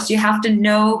foremost, you have to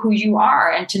know who you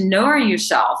are and to know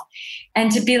yourself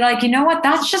and to be like, you know what,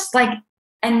 that's just like,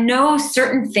 and know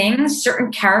certain things,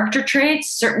 certain character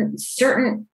traits,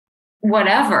 certain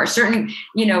whatever,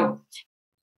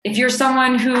 if you're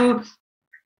someone who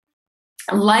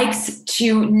likes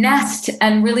to nest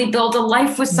and really build a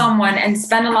life with someone and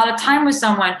spend a lot of time with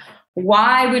someone,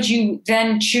 why would you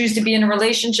then choose to be in a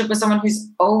relationship with someone who's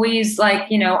always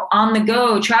like, on the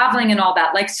go, traveling and all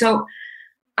that? Like, so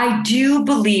I do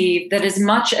believe that as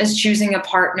much as choosing a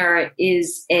partner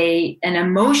is an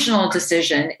emotional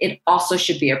decision, it also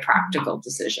should be a practical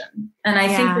decision. And I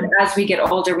think that as we get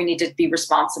older, we need to be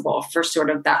responsible for sort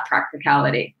of that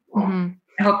practicality. Mm-hmm.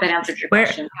 I hope that answered your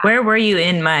question. Where were you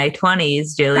in my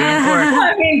 20s, Jillian?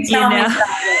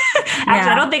 Actually,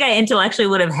 I don't think I intellectually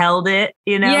would have held it,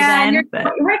 then. Right, because in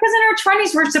our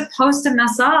 20s, we're supposed to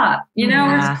mess up,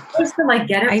 we're supposed to like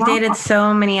get it wrong. I dated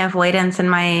so many avoidants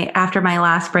after my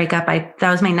last breakup. That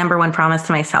was my number one promise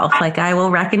to myself. Like I will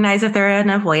recognize if they're an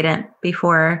avoidant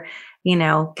before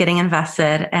getting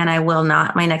invested, and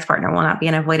my next partner will not be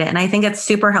an avoidant. And I think it's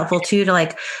super helpful too, to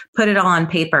like put it all on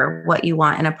paper, what you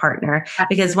want in a partner,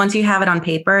 because once you have it on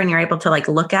paper and you're able to like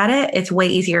look at it, it's way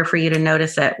easier for you to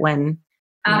notice it when,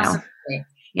 Absolutely.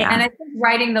 Yeah. And I think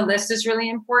writing the list is really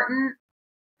important.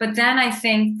 But then I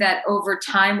think that over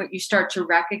time, what you start to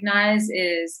recognize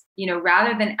is,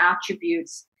 rather than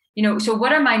attributes, so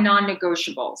what are my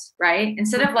non-negotiables, right?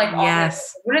 Instead of like,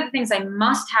 what are the things I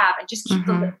must have, and just keep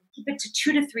keep it to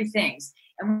 2 to 3 things.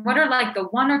 And what are like the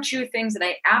 1 or 2 things that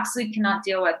I absolutely cannot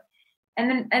deal with?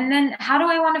 And then how do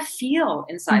I want to feel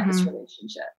inside this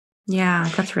relationship? Yeah,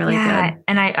 that's really good.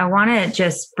 And I want to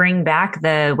just bring back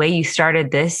the way you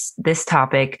started this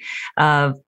topic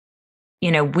of,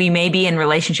 we may be in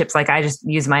relationships, like I just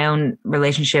use my own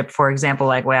relationship, for example,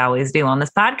 like we always do on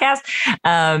this podcast.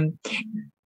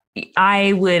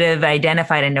 I would have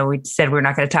identified, I know we said we're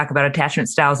not going to talk about attachment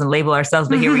styles and label ourselves,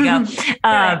 but here we go.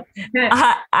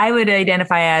 I would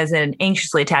identify as an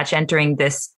anxiously attached entering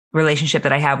this relationship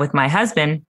that I have with my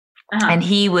husband. And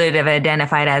he would have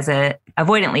identified as a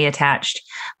avoidantly attached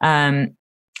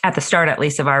at the start, at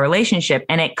least, of our relationship.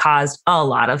 And it caused a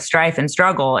lot of strife and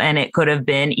struggle. And it could have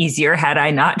been easier had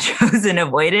I not chosen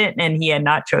avoidant and he had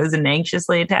not chosen an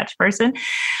anxiously attached person.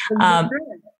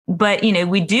 But,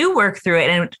 we do work through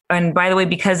it. And by the way,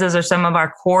 because those are some of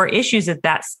our core issues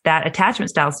that attachment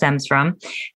style stems from,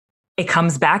 it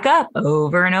comes back up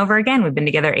over and over again. We've been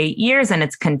together 8 years and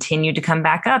it's continued to come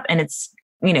back up. And it's,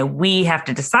 we have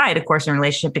to decide, of course, in a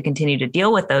relationship to continue to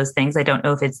deal with those things. I don't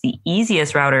know if it's the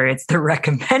easiest route or it's the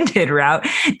recommended route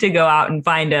to go out and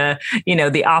find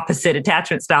the opposite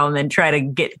attachment style and then try to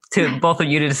get to both of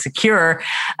you to secure.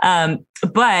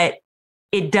 But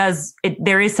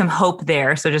there is some hope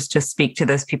there. So just to speak to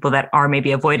those people that are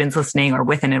maybe avoidance listening or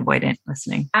with an avoidant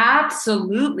listening.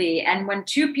 Absolutely. And when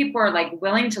two people are like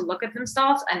willing to look at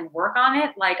themselves and work on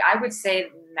it, like I would say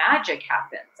magic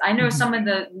happens. I know some of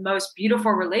the most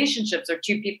beautiful relationships are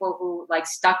two people who like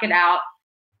stuck it out.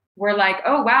 We're like,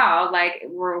 oh, wow. Like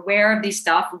we're aware of these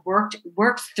stuff, worked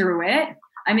through it.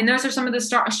 I mean, those are some of the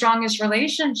strongest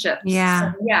relationships.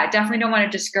 Yeah. So, yeah. I definitely don't want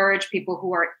to discourage people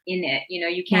who are in it. You know,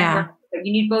 you can't work, but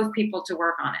you need both people to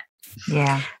work on it.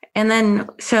 Yeah. And then,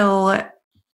 so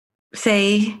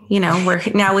say, you know,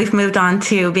 we've moved on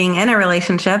to being in a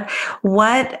relationship.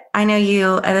 What I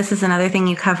know this is another thing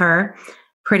you cover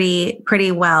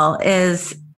pretty well,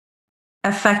 is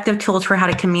effective tools for how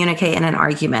to communicate in an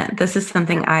argument. This is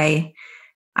something I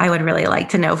would really like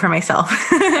to know for myself.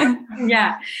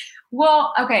 Yeah.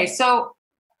 Well, okay. So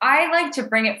I like to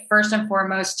bring it first and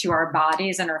foremost to our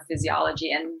bodies and our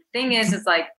physiology. And the thing is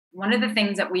like one of the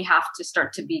things that we have to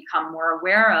start to become more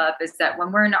aware of is that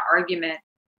when we're in an argument,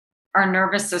 our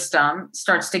nervous system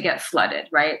starts to get flooded,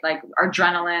 right? Like our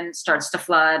adrenaline starts to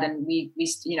flood and we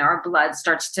our blood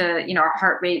starts to, our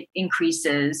heart rate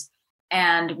increases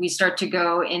and we start to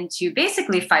go into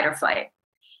basically fight or flight.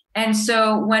 And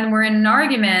so when we're in an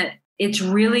argument, it's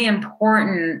really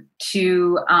important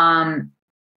to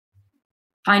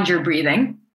find your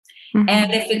breathing. Mm-hmm.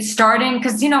 And if it's starting,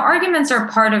 because, arguments are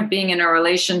part of being in a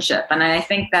relationship. And I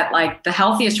think that like the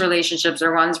healthiest relationships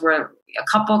are ones where a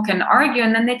couple can argue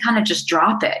and then they kind of just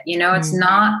drop it. It's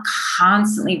not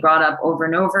constantly brought up over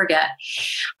and over again.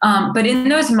 But in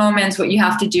those moments, what you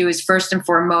have to do is first and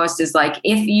foremost is like,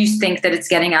 if you think that it's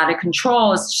getting out of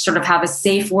control, is sort of have a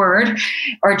safe word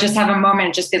or just have a moment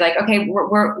and just be like, okay,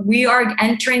 we are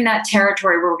entering that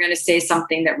territory where we're going to say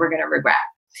something that we're going to regret.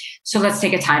 So let's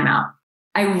take a timeout.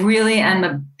 I really am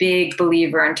a big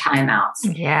believer in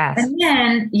timeouts. Yes. And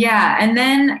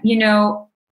then,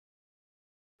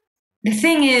 the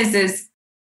thing is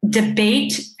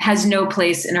debate has no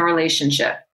place in a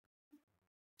relationship.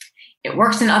 It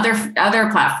works in other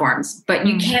platforms, but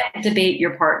you can't debate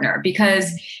your partner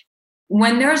because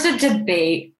when there's a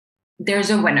debate, there's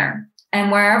a winner.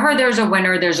 And wherever there's a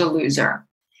winner, there's a loser.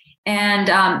 And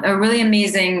a really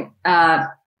amazing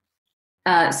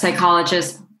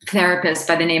psychologist, therapist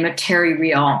by the name of Terry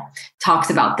Real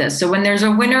talks about this. So when there's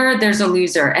a winner, there's a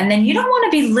loser. And then you don't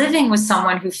want to be living with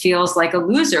someone who feels like a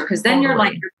loser because then you're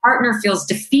like, your partner feels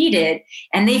defeated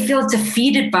and they feel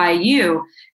defeated by you.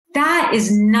 That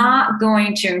is not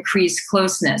going to increase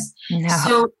closeness. No.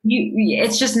 So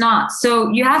it's just not.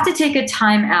 So you have to take a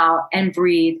time out and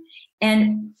breathe.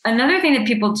 And another thing that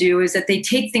people do is that they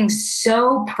take things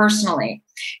so personally.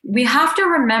 We have to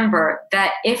remember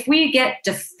that if we get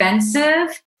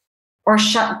defensive or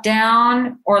shut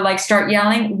down or like start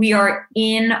yelling, we are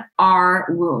in our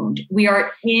wound. We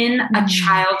are in a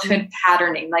childhood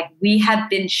patterning, like we have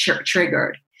been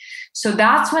triggered. So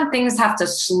that's when things have to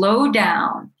slow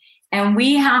down and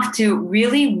we have to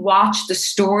really watch the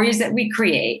stories that we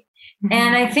create. Mm-hmm.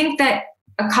 And I think that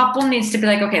a couple needs to be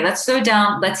like, okay, let's slow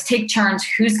down. Let's take turns.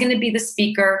 Who's going to be the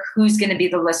speaker? Who's going to be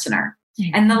the listener?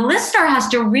 Mm-hmm. And the listener has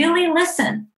to really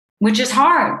listen, which is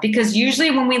hard because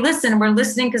usually when we listen, we're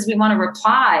listening because we want to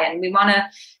reply and we want to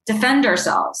defend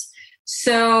ourselves.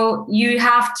 So you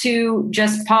have to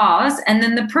just pause. And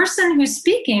then the person who's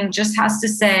speaking just has to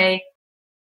say,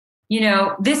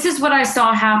 this is what I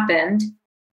saw happened.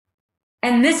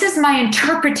 And this is my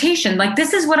interpretation. Like,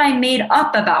 this is what I made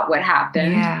up about what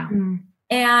happened. Yeah.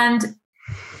 And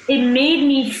it made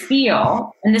me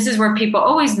feel, and this is where people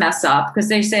always mess up because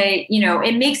they say,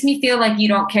 it makes me feel like you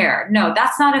don't care. No,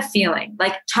 that's not a feeling.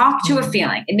 Like, talk to a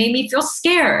feeling. It made me feel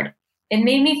scared. It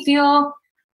made me feel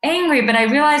angry, but I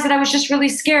realized that I was just really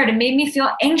scared. It made me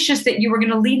feel anxious that you were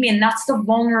going to leave me. And that's the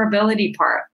vulnerability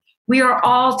part. We are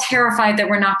all terrified that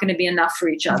we're not going to be enough for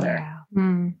each other. Yeah.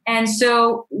 And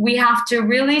so we have to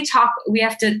really talk. We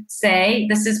have to say,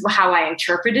 this is how I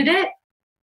interpreted it.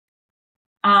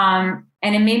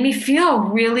 And it made me feel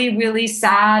really, really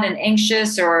sad and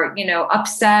anxious or,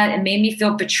 upset. It made me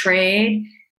feel betrayed.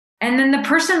 And then the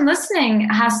person listening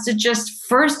has to just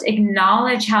first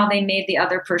acknowledge how they made the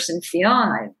other person feel.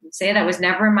 And I would say that was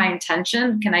never my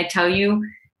intention. Can I tell you,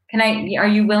 are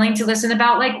you willing to listen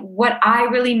about like what I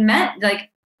really meant?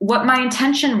 Like what my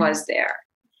intention was there?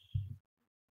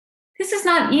 This is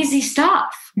not easy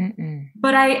stuff.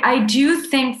 But I do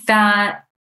think that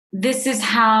this is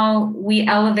how we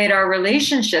elevate our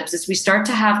relationships as we start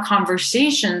to have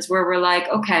conversations where we're like,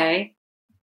 okay,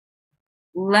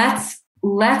 let's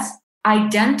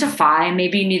identify.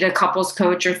 Maybe you need a couples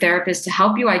coach or therapist to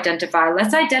help you identify.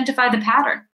 Let's identify the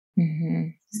pattern. Mm-hmm.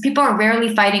 People are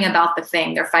rarely fighting about the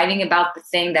thing. They're fighting about the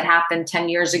thing that happened 10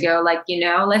 years ago. Like,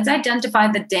 let's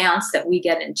identify the dance that we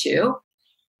get into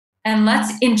and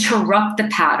let's interrupt the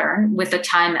pattern with a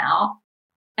timeout.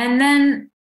 And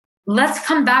then let's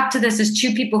come back to this as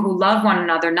two people who love one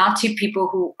another, not two people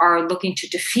who are looking to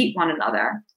defeat one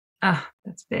another. Oh,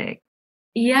 that's big.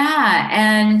 Yeah.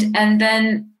 And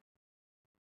then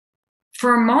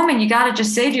for a moment, you got to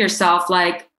just say to yourself,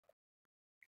 like,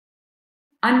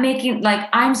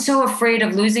 I'm so afraid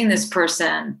of losing this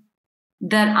person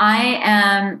that I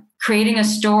am creating a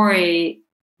story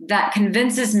that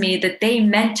convinces me that they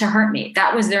meant to hurt me.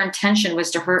 That was their intention, was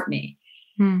to hurt me.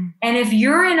 And if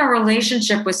you're in a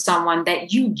relationship with someone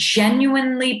that you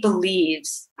genuinely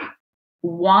believes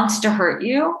wants to hurt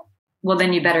you, well,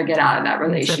 then you better get out of that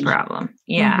relationship. It's a problem.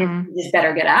 Yeah. You just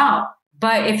better get out.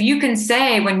 But if you can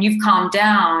say when you've calmed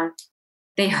down,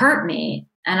 they hurt me,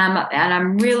 and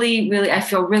I'm really, really, I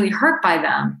feel really hurt by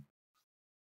them.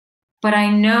 But I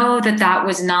know that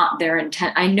was not their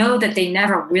intent. I know that they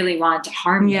never really wanted to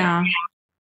harm me. Yeah.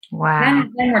 Wow.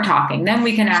 Then we're talking. Then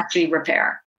we can actually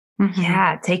repair.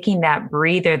 Yeah. Taking that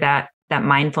breather, that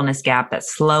mindfulness gap, that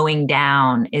slowing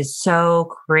down is so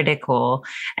critical.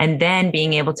 And then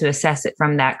being able to assess it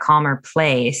from that calmer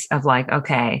place of like,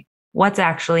 okay, what's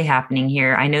actually happening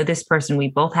here? I know this person, we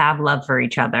both have love for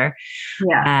each other.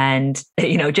 Yeah. And,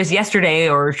 just yesterday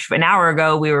or an hour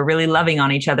ago, we were really loving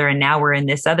on each other. And now we're in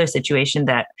this other situation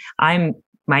that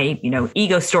my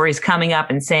ego story is coming up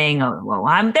and saying, oh, well,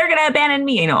 they're going to abandon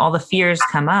me. All the fears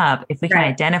come up. If we can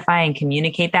identify and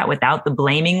communicate that without the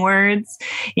blaming words,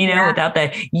 without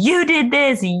the, you did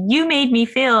this, you made me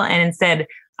feel. And instead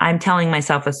I'm telling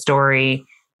myself a story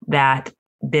that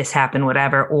this happened,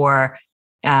 whatever, or,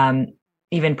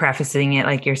 even prefacing it,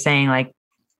 like you're saying, like,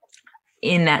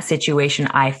 in that situation,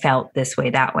 I felt this way,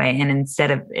 that way. And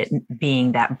instead of it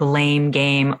being that blame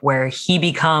game where he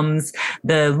becomes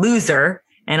the loser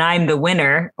and I'm the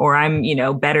winner, or I'm,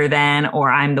 better than,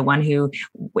 or I'm the one who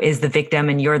is the victim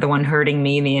and you're the one hurting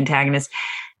me, the antagonist.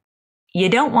 You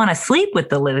don't want to sleep with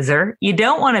the loser. You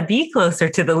don't want to be closer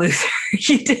to the loser.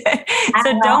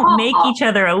 So don't make each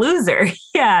other a loser.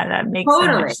 Yeah, that makes so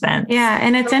much sense. Yeah.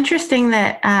 And it's interesting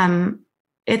that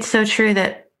it's so true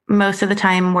that most of the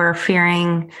time we're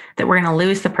fearing that we're going to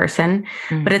lose the person.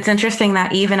 But it's interesting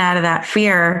that even out of that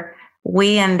fear,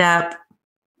 we end up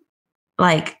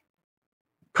like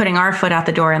putting our foot out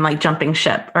the door and like jumping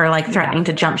ship, or like threatening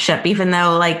to jump ship, even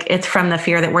though like it's from the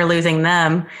fear that we're losing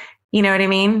them. You know what I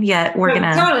mean? Yet we're going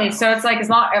to. Totally. So it's like, as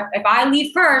long, if I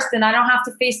leave first, then I don't have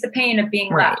to face the pain of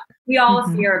being left. We all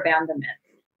fear abandonment.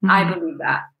 I believe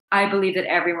that. I believe that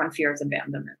everyone fears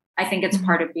abandonment. I think it's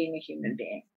part of being a human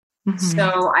being.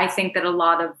 So I think that a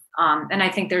lot of, and I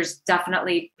think there's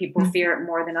definitely people fear it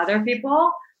more than other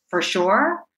people, for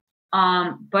sure.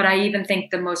 But I even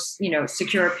think the most,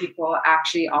 secure people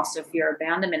actually also fear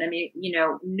abandonment. I mean,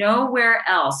 nowhere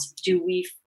else do we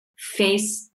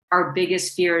face our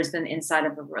biggest fears than inside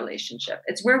of a relationship.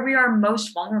 It's where we are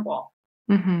most vulnerable.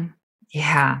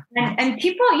 Yeah. And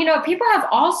people, people have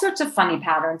all sorts of funny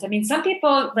patterns. I mean, some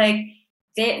people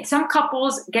some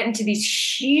couples get into these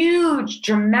huge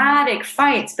dramatic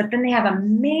fights, but then they have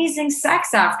amazing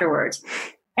sex afterwards.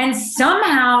 And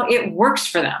somehow it works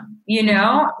for them, And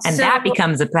that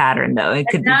becomes a pattern, though. It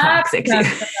could be toxic.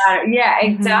 Yeah,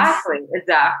 exactly.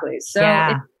 Exactly. So,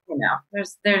 yeah.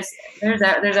 There's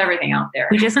everything out there.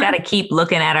 We just got to keep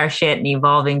looking at our shit and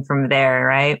evolving from there,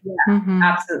 right? Yeah,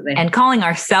 absolutely. And calling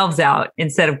ourselves out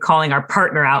instead of calling our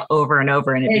partner out over and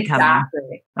over, and it becoming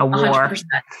a war. 100%.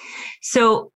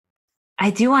 So I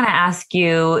do want to ask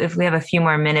you, if we have a few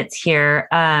more minutes here,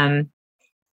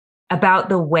 about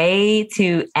the way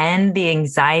to end the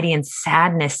anxiety and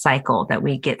sadness cycle that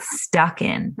we get stuck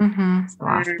in so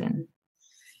often.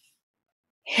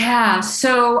 Yeah.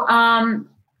 So,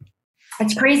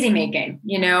 it's crazy making,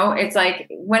 it's like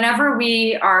whenever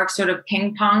we are sort of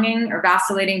ping-ponging or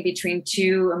vacillating between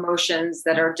two emotions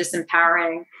that are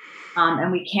disempowering,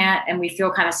 and we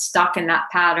feel kind of stuck in that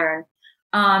pattern.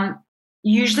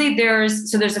 Usually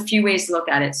there's a few ways to look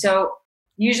at it. So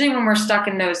usually when we're stuck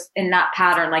in that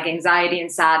pattern, like anxiety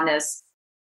and sadness.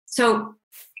 So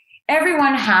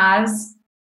everyone has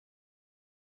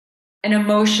an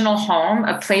emotional home,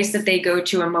 a place that they go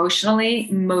to emotionally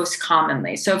most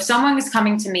commonly. So if someone is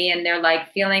coming to me and they're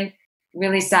like feeling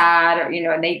really sad, or,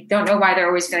 and they don't know why they're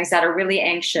always feeling sad or really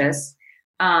anxious,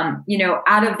 out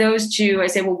of those two, I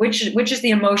say, well, which is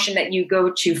the emotion that you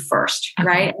go to first,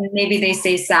 right? And maybe they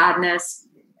say sadness,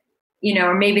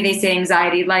 or maybe they say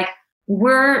anxiety. Like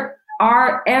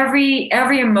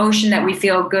every emotion that we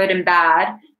feel, good and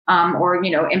bad, or,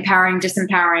 empowering,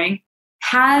 disempowering,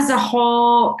 has a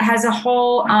whole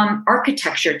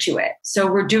architecture to it.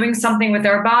 So we're doing something with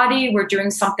our body, we're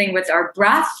doing something with our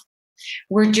breath,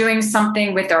 we're doing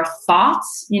something with our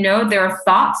thoughts. There are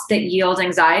thoughts that yield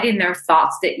anxiety, and there are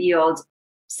thoughts that yield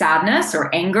sadness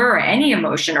or anger or any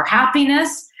emotion or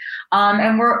happiness.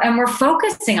 And we're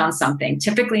focusing on something.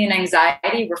 Typically in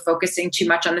anxiety, we're focusing too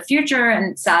much on the future,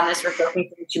 and sadness, we're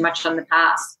focusing too much on the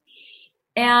past.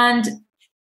 And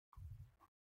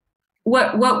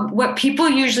what people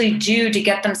usually do to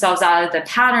get themselves out of the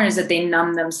pattern is that they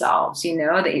numb themselves.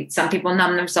 Some people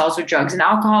numb themselves with drugs and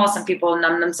alcohol. Some people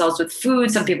numb themselves with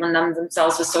food. Some people numb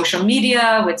themselves with social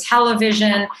media, with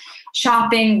television,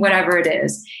 shopping, whatever it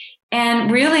is.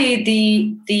 And really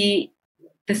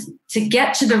to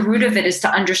get to the root of it is to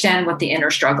understand what the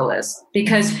inner struggle is.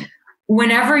 Because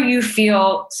whenever you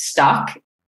feel stuck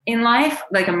in life,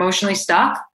 like emotionally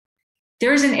stuck,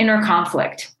 there's an inner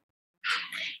conflict.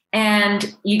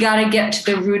 And you got to get to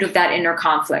the root of that inner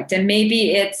conflict. And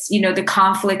maybe it's, the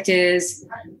conflict is,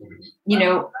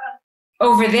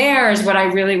 over there is what I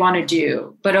really want to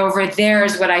do, but over there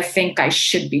is what I think I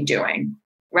should be doing.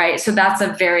 Right. So that's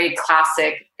a very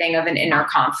classic thing of an inner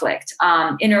conflict.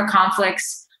 Inner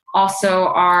conflicts also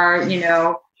are,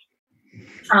 again,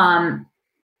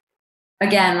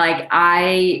 like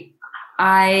I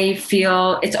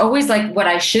feel it's always like what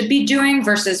I should be doing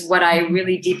versus what I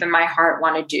really deep in my heart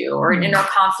want to do. Or an inner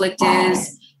conflict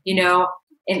is,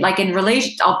 in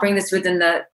relation, I'll bring this within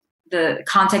the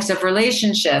context of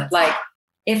relationship. Like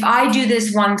if I do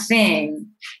this one thing,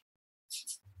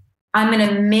 I'm going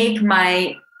to make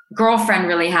my girlfriend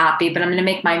really happy, but I'm going to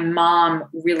make my mom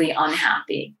really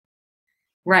unhappy.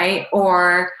 Right.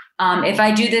 Or if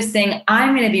I do this thing,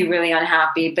 I'm going to be really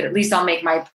unhappy, but at least I'll make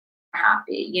my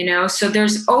happy, So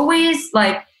there's always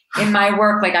like in my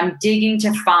work, like I'm digging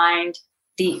to find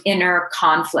the inner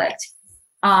conflict.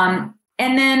 And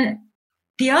then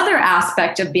the other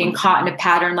aspect of being caught in a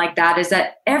pattern like that is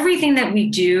that everything that we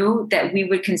do that we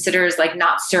would consider as like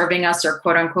not serving us or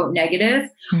quote unquote negative,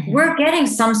 we're getting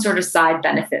some sort of side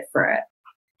benefit for it.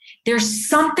 There's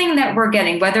something that we're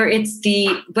getting, whether it's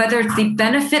the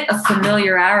benefit of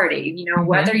familiarity,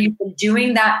 whether you've been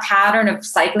doing that pattern of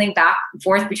cycling back and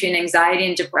forth between anxiety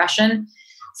and depression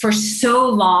for so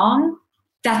long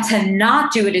that to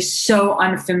not do it is so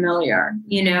unfamiliar,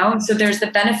 So there's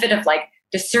the benefit of like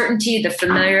the certainty, the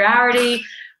familiarity.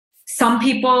 Some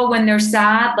people, when they're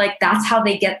sad, like that's how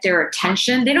they get their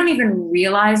attention. They don't even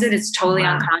realize it. It's totally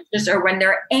unconscious. Or when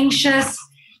they're anxious,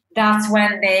 that's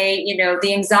when they,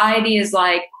 the anxiety is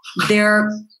like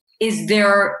is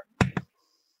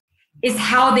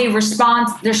how they respond.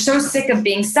 They're so sick of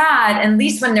being sad. And at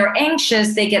least when they're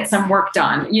anxious, they get some work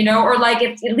done, or like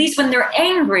at least when they're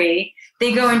angry,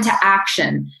 they go into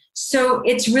action. So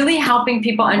it's really helping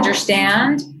people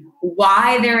understand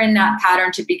why they're in that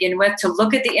pattern to begin with, to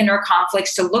look at the inner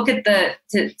conflicts, to look at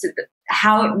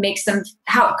how it makes them,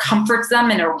 how it comforts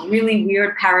them in a really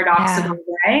weird paradoxical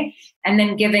way, and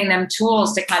then giving them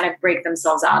tools to kind of break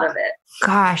themselves out of it.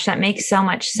 Gosh, that makes so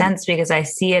much sense because I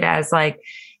see it as like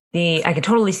I can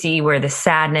totally see where the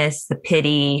sadness, the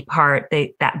pity part,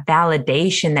 that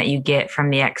validation that you get from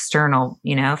the external,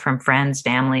 from friends,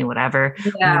 family, whatever.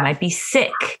 Yeah. You might be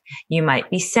sick, you might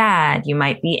be sad, you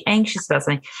might be anxious about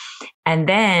something. And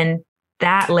then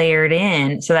that layered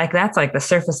in. So that's like the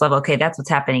surface level. Okay. That's what's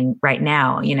happening right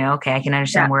now. Okay. I can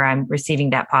understand where I'm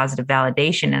receiving that positive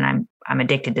validation and I'm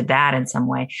addicted to that in some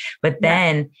way. But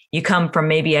then you come from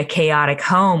maybe a chaotic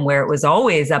home where it was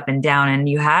always up and down and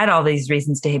you had all these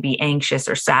reasons to be anxious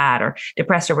or sad or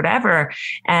depressed or whatever.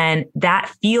 And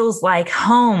that feels like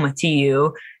home to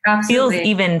you. Absolutely. Feels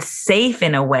even safe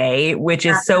in a way, which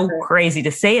is so crazy to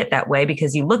say it that way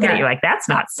because you look at it, you're like, that's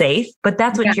not safe, but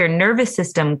that's what your nervous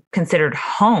system considered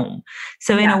home.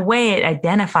 So in a way it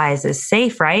identifies as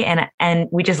safe, right? And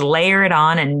we just layer it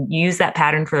on and use that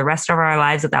pattern for the rest of our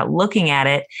lives without looking at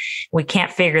it. We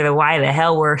can't figure the why the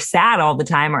hell we're sad all the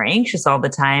time or anxious all the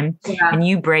time. Yeah. And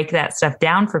you break that stuff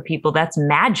down for people. That's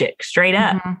magic straight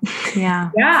up. Mm-hmm. Yeah.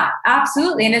 Yeah,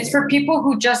 absolutely. And it's for people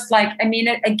who just like,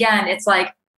 it's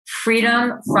like,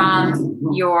 freedom from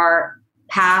your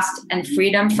past and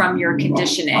freedom from your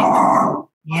conditioning.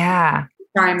 Yeah.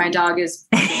 Sorry, my dog is.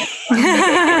 He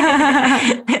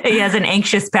has an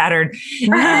anxious pattern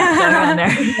going on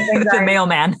there. It's a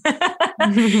mailman.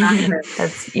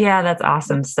 That's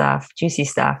awesome stuff. Juicy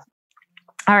stuff.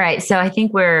 All right. So I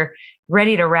think we're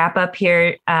ready to wrap up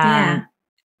here.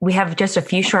 We have just a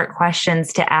few short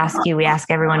questions to ask you. We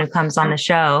ask everyone who comes on the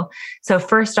show. So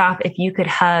first off, if you could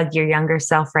hug your younger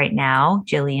self right now,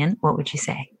 Jillian, what would you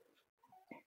say?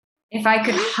 if I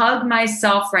could hug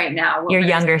myself right now, Your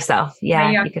younger self. Yeah.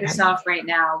 My younger self right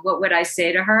now, what would I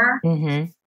say to her?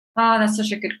 Mm-hmm. Oh, that's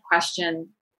such a good question.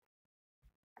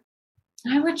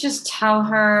 I would just tell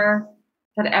her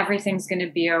that everything's going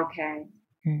to be okay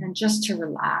and just to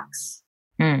relax.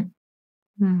 I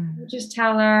would just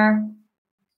tell her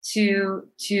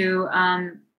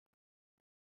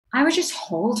I would just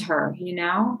hold her,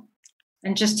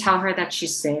 and just tell her that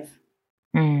she's safe.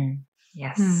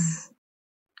 Yes.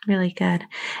 Really good.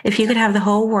 If you could have the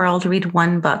whole world read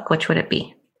one book, which would it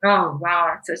be? Oh,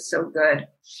 wow. That's so good.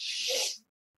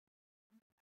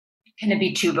 Can it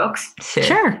be 2 books?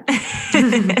 Sure.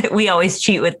 We always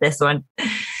cheat with this one.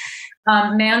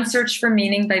 Man's Search for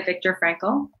Meaning by Viktor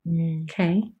Frankl.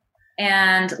 Okay.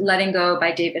 And Letting Go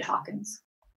by David Hawkins.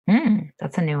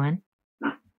 That's a new one.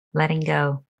 Letting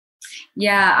Go.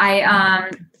 Yeah,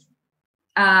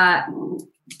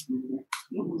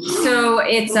 so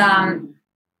it's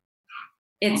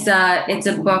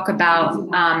a book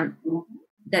about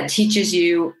that teaches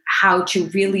you how to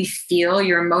really feel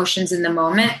your emotions in the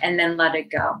moment and then let it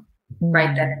go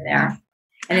right then and there.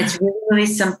 And it's really, really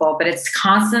simple, but it's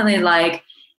constantly like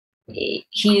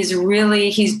he's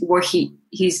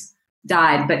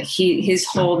died, but his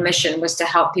whole mission was to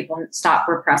help people stop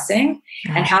repressing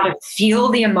and how to feel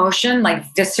the emotion like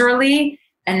viscerally,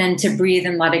 and then to breathe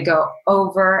and let it go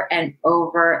over and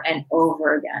over and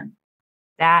over again.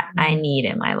 That I need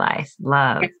in my life.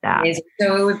 Love that. Amazing.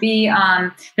 So it would be,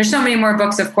 there's so many more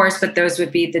books, of course, but those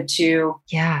would be the 2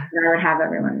 that I would have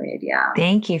everyone read. Yeah.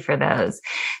 Thank you for those.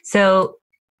 So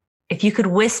if you could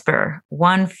whisper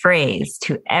one phrase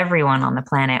to everyone on the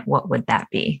planet, what would that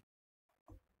be?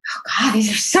 Oh God,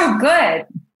 these are so good.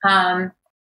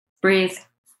 Breathe.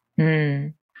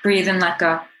 Breathe and let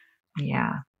go.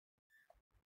 Yeah.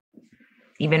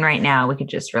 Even right now, we could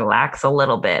just relax a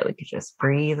little bit. We could just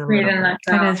breathe a little bit.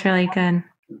 That is really good.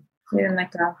 Breathe and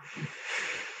let go.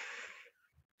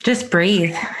 Just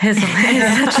breathe is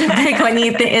such a big one.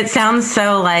 It sounds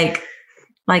so like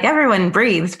everyone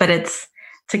breathes, but it's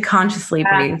to consciously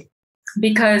breathe.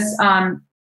 Because I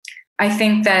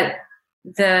think that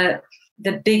the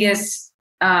biggest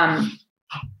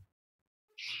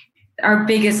our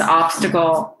biggest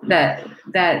obstacle that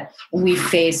we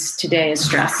face today is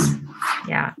stress.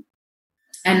 Yeah.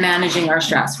 And managing our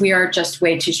stress. We are just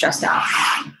way too stressed out.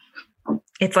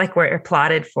 It's like we're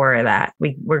applauded for that.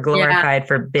 We're glorified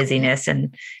for busyness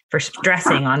and for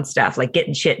stressing on stuff, like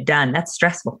getting shit done. That's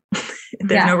stressful.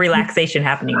 There's no relaxation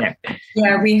happening there.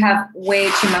 Yeah, we have way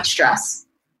too much stress.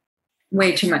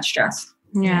 Way too much stress.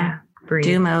 Yeah.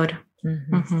 Do mode.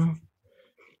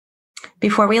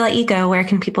 Before we let you go, where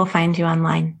can people find you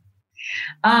online?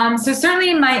 So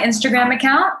certainly my Instagram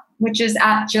account, which is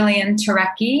at Jillian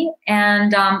Turecki,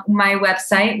 and my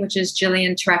website, which is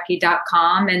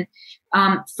jillianturecki.com. And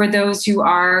for those who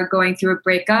are going through a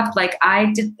breakup, like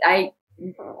I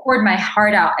poured my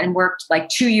heart out and worked like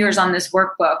 2 years on this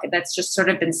workbook that's just sort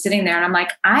of been sitting there. And I'm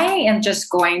like, I am just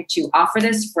going to offer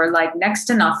this for like next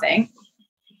to nothing.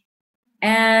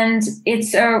 And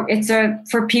it's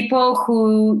for people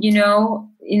who,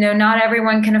 not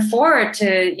everyone can afford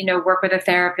to, work with a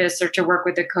therapist or to work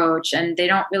with a coach, and they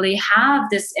don't really have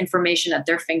this information at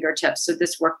their fingertips. So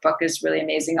this workbook is really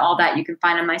amazing. All that you can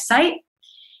find on my site.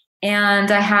 And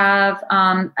I have,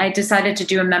 I decided to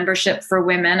do a membership for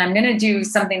women. I'm going to do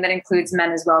something that includes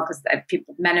men as well, because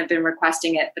men have been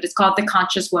requesting it, but it's called The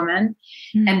Conscious Woman.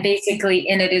 And basically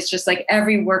in it is just like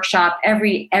every workshop,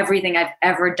 everything I've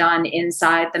ever done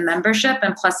inside the membership.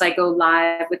 And plus I go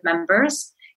live with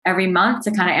members every month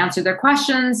to kind of answer their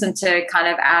questions and to kind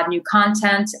of add new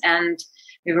content. And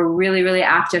we have a really, really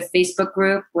active Facebook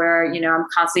group where, I'm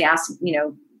constantly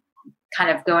asking, kind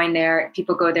of going there.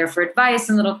 People go there for advice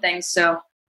and little things. So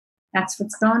that's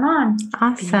what's going on.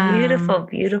 Awesome. Beautiful,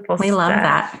 beautiful We stuff. love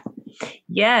that.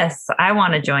 Yes, I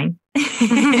want to join.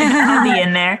 I'll be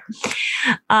in there.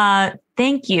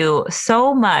 Thank you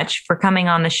so much for coming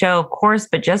on the show, of course,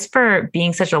 but just for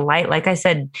being such a light. Like I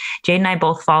said, Jade and I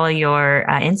both follow your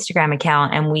Instagram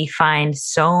account, and we find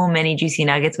so many juicy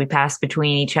nuggets we pass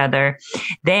between each other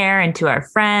there and to our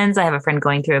friends. I have a friend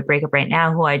going through a breakup right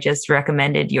now who I just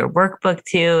recommended your workbook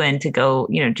to, and to go,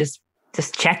 just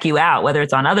check you out, whether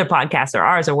it's on other podcasts or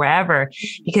ours or wherever,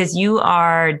 because you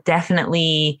are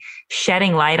definitely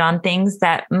shedding light on things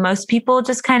that most people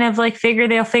just kind of like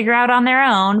they'll figure out on their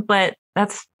own. But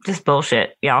that's just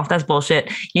bullshit, y'all. That's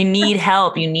bullshit. You need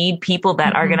help. You need people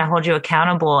that are going to hold you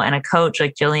accountable. And a coach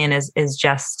like Jillian is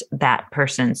just that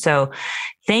person. So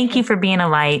thank you for being a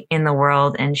light in the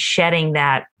world and shedding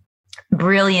that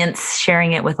brilliance,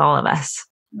 sharing it with all of us.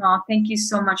 Oh, thank you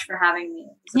so much for having me.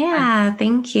 Yeah,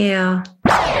 thank you.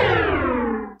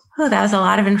 Oh, that was a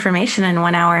lot of information in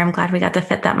 1 hour. I'm glad we got to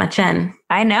fit that much in.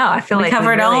 I know. I feel we like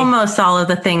covered almost all of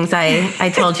the things I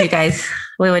told you guys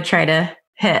we would try to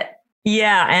hit.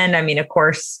 Yeah. And I mean, of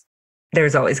course,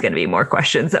 there's always going to be more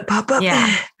questions that pop up.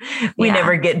 Yeah. We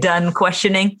never get done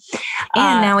questioning.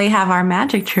 And now we have our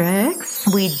magic tricks.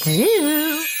 We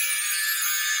do.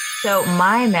 So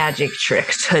my magic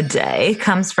trick today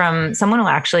comes from someone who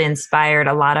actually inspired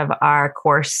a lot of our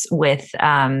course with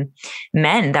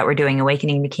men that we're doing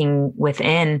Awakening the King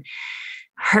Within.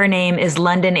 Her name is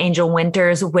London Angel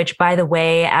Winters, which, by the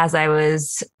way, as I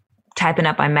was typing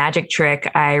up my magic trick,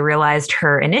 I realized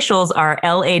her initials are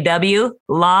LAW,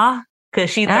 law, because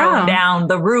she throws down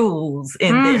the rules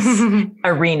in this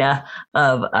arena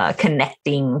of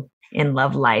connecting in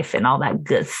love life and all that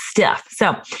good stuff.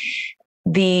 So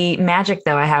the magic,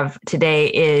 though, I have today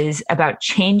is about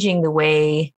changing the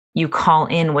way you call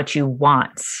in what you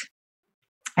want.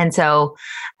 And so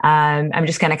I'm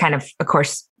just going to kind of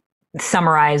course,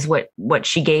 summarize what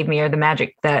she gave me, or the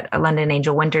magic that London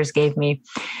Angel Winters gave me.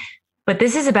 But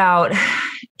this is about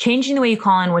changing the way you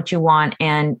call in what you want.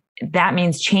 And that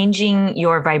means changing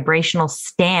your vibrational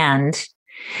stand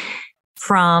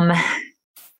from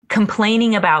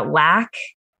complaining about lack,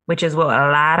 which is what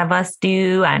a lot of us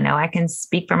do. I know I can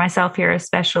speak for myself here,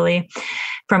 especially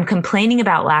from complaining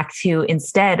about lack to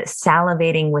instead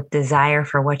salivating with desire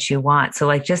for what you want. So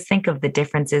like, just think of the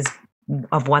differences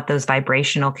of what those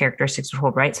vibrational characteristics would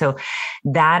hold, right? So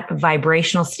that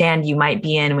vibrational stand you might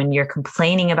be in when you're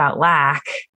complaining about lack,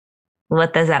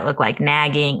 what does that look like?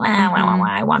 Nagging,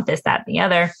 I want this, that, and the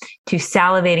other, to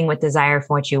salivating with desire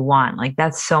for what you want. Like,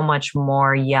 that's so much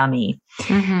more yummy.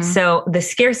 Mm-hmm. So the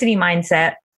scarcity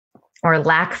mindset, or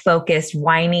lack focused,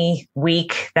 whiny,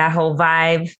 weak, that whole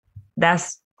vibe,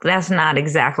 that's not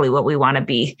exactly what we want to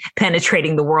be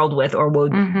penetrating the world with, or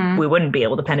we wouldn't be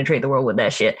able to penetrate the world with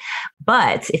that shit.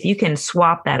 But if you can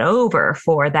swap that over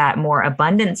for that more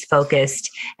abundance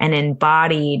focused and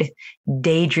embodied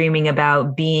daydreaming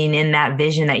about being in that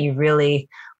vision that you really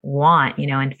want,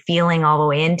 and feeling all the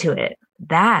way into it,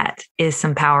 that is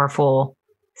some powerful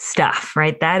stuff,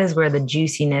 right? That is where the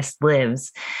juiciness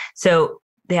lives. So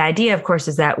the idea, of course,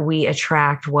 is that we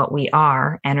attract what we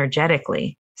are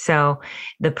energetically. So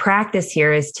the practice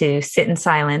here is to sit in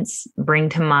silence, bring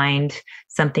to mind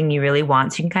something you really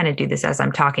want. So you can kind of do this as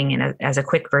I'm talking as a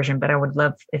quick version, but I would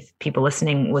love if people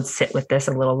listening would sit with this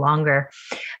a little longer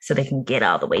so they can get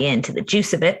all the way into the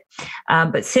juice of it.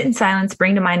 But sit in silence,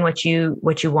 bring to mind what you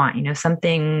want,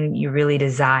 something you really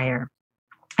desire.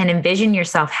 And envision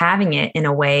yourself having it in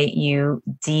a way you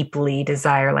deeply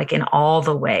desire, like in all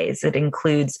the ways. It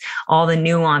includes all the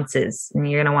nuances. And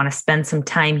you're going to want to spend some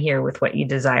time here with what you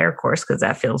desire, of course, because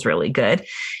that feels really good.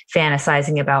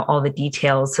 Fantasizing about all the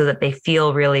details so that they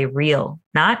feel really real.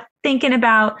 Not thinking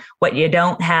about what you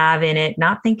don't have in it,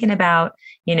 not thinking about,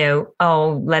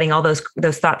 letting all those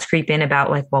thoughts creep in about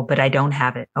like, well, but I don't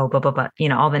have it. Oh, but,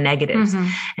 all the negatives,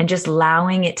 and just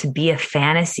allowing it to be a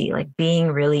fantasy, like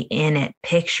being really in it,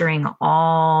 picturing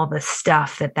all the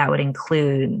stuff that would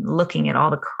include, looking at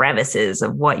all the crevices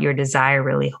of what your desire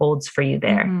really holds for you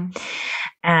there.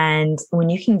 And when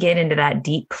you can get into that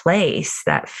deep place,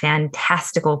 that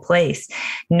fantastical place,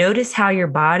 notice how your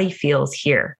body feels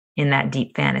here in that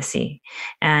deep fantasy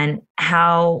and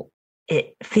how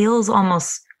it feels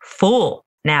almost full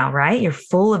now, right? You're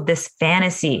full of this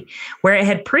fantasy where it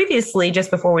had previously,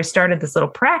 just before we started this little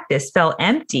practice, felt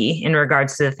empty in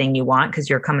regards to the thing you want because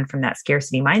you're coming from that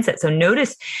scarcity mindset. So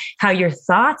notice how your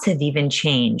thoughts have even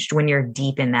changed when you're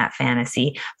deep in that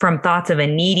fantasy, from thoughts of a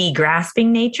needy,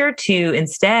 grasping nature to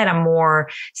instead a more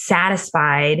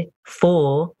satisfied,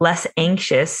 full, less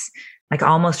anxious, like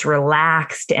almost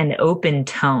relaxed and open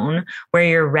tone where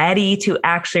you're ready to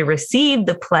actually receive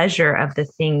the pleasure of the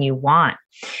thing you want.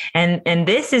 And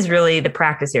this is really the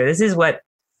practice here. This is what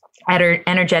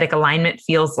energetic alignment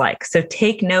feels like. So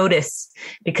take notice,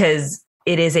 because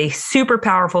it is a super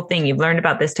powerful thing. You've learned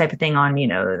about this type of thing on,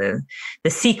 the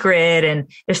Secret. And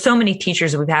there's so many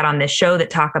teachers we've had on this show that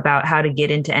talk about how to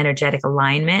get into energetic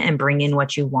alignment and bring in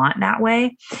what you want that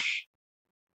way.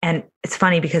 And it's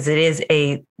funny because it is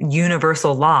a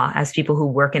universal law, as people who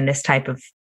work in this type of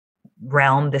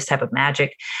realm, this type of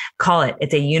magic call it.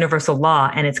 It's a universal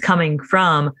law, and it's coming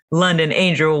from London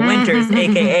Angel Winters,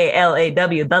 aka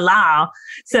LAW, the law.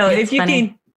 So if you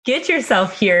can get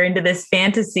yourself here into this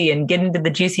fantasy and get into the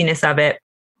juiciness of it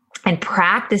and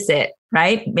practice it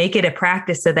right? Make it a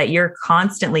practice so that you're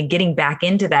constantly getting back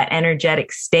into that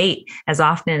energetic state as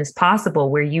often as possible,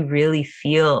 where you really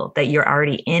feel that you're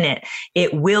already in it.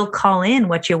 It will call in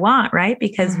what you want, right?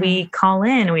 Because we call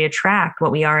in, we attract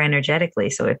what we are energetically.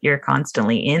 So if you're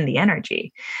constantly in the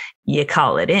energy, you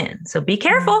call it in. So be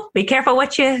careful. Be careful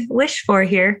what you wish for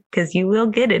here, because you will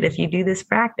get it if you do this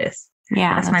practice.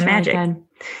 Yeah, that's my magic. Really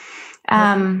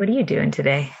what are you doing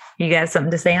today? You got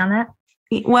something to say on that?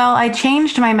 Well, I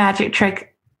changed my magic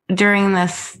trick during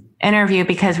this interview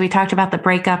because we talked about the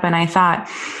breakup, and I thought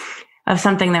of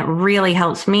something that really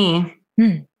helps me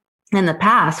in the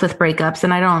past with breakups.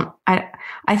 And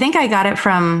I think I got it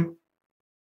from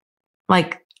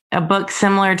like a book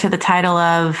similar to the title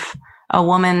of A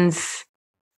Woman's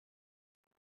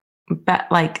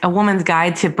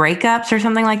Guide to Breakups or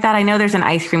something like that. I know there's an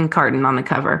ice cream carton on the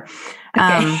cover.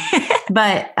 Okay.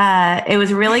 But it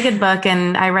was a really good book,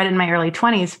 and I read it in my early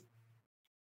 20s.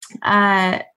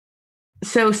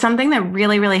 So something that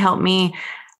really, really helped me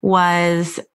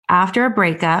was after a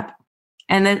breakup,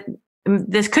 and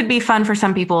this could be fun for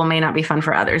some people, may not be fun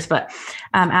for others, but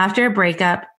after a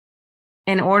breakup,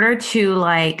 in order to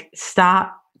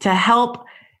to help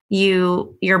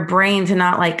your brain to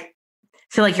not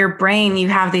so your brain, you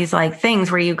have these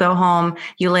things where you go home,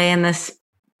 you lay in this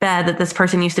bed that this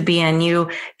person used to be in, you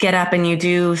get up and you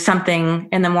do something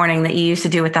in the morning that you used to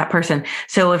do with that person.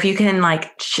 So if you can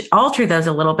alter those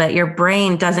a little bit, your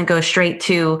brain doesn't go straight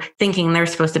to thinking they're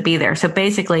supposed to be there. So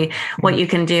basically what you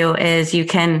can do is you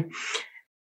can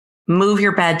move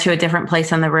your bed to a different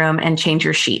place in the room and change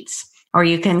your sheets. Or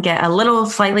you can get a little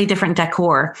slightly different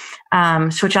decor,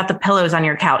 switch out the pillows on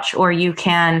your couch, or you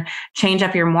can change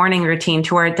up your morning routine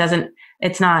to where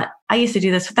I used to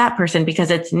do this with that person because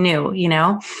it's new,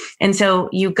 And so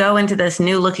you go into this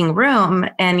new looking room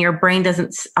and your brain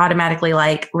doesn't automatically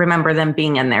remember them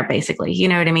being in there, basically. You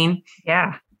know what I mean?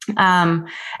 Yeah. And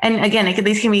again,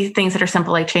 these can be things that are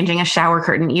simple, like changing a shower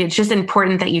curtain. It's just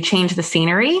important that you change the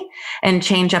scenery and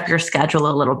change up your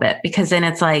schedule a little bit, because then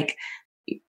it's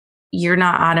you're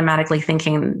not automatically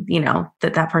thinking,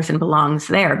 that person belongs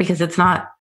there, because it's not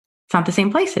the same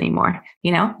place anymore.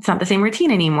 It's not the same routine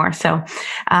anymore. So,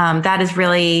 that is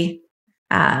really,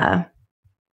 that's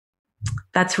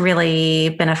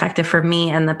really been effective for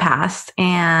me in the past.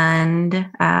 And,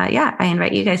 I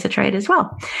invite you guys to try it as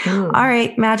well. Ooh. All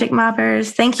right, Magic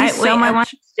Moppers. Thank you so much. I want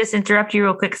to just interrupt you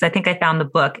real quick, because I think I found the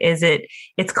book.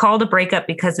 It's called A Breakup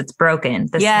Because It's Broken.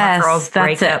 The Smart Girl's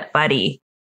Breakup Buddy.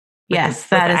 Yes,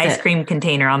 that is ice cream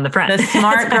container on the front. The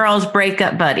Smart Girl's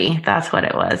Breakup Buddy. That's what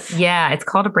it was. Yeah, it's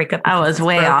called A Breakup. I was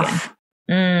way off.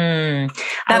 That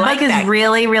book is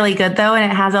really, really good though, and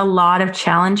it has a lot of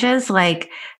challenges. They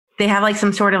have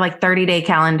some sort of 30-day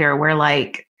calendar where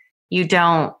you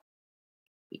don't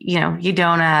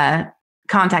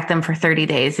contact them for 30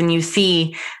 days, and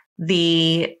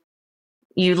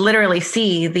you literally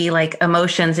see the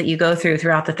emotions that you go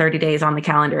throughout the 30 days on the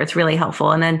calendar. It's really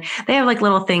helpful. And then they have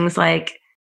little things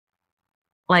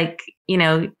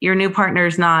your new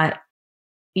partner's not,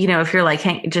 if you're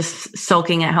just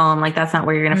sulking at home, that's not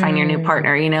where you're going to find your new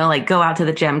partner, go out to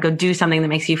the gym, go do something that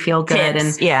makes you feel good.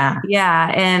 Tips, and yeah.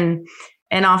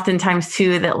 And oftentimes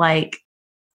too, that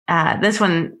this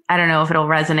one, I don't know if it'll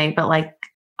resonate, but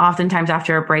oftentimes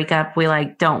after a breakup, we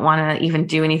don't want to even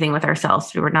do anything with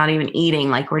ourselves. We're not even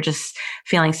eating. We're just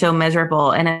feeling so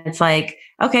miserable. And it's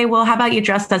okay, well, how about you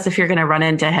dress as if you're going to run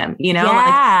into him,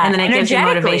 Yeah, and then it gives you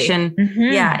motivation.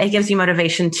 Yeah. It gives you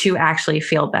motivation to actually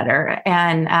feel better.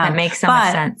 And that makes so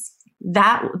much sense.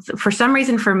 That for some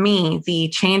reason for me, the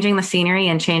changing the scenery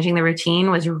and changing the routine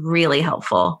was really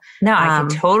helpful. No, I can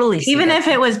totally see even that. If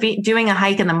it was doing a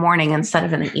hike in the morning instead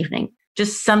of in the evening.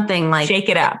 Just something shake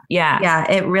it up. Yeah. Yeah.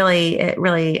 It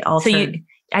really altered. So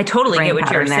I totally get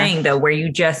what you're saying though, where you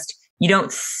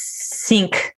don't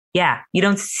sink. Yeah. You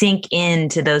don't sink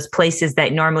into those places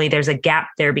that normally there's a gap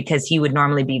there, because he would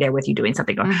normally be there with you doing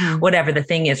something or whatever the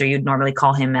thing is, or you'd normally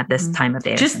call him at this time of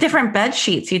day. Just different bed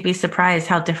sheets. You'd be surprised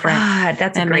how different.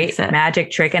 That's a great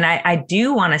magic trick. And I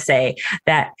do want to say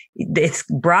that it's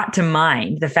brought to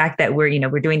mind the fact that we're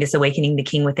doing this Awakening the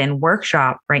King Within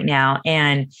workshop right now.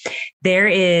 And there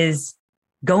is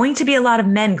going to be a lot of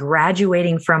men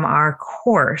graduating from our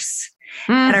course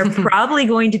that are probably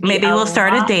going to be. Maybe we'll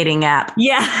start a dating app.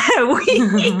 Yeah,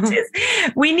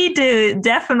 we need to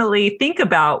definitely think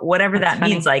about whatever that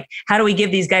means. How do we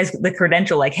give these guys the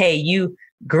credential? Hey, you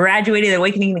graduated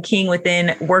Awakening the King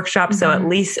Within workshop. So at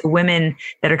least women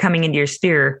that are coming into your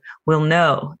sphere will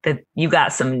know that you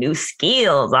got some new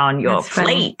skills on your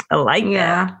plate. I like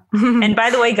that. And by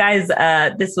the way, guys,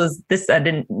 this I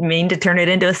didn't mean to turn it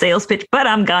into a sales pitch, but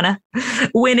I'm gonna.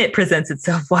 When it presents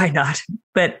itself, why not?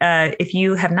 But if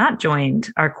you have not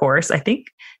joined our course, I think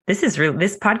this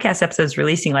podcast episode is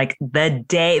releasing like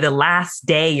the last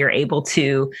day you're able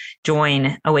to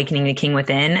join Awakening the King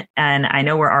Within. And I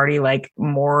know we're already like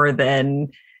more than,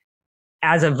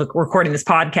 as of recording this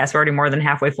podcast, we're already more than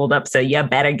halfway filled up. So you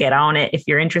better get on it if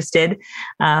you're interested.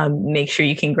 Make sure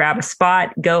you can grab a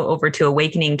spot. Go over to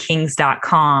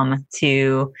awakeningkings.com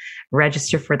to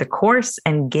register for the course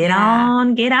and get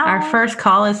on. Our first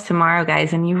call is tomorrow,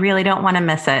 guys, and you really don't want to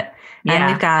miss it.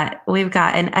 And we've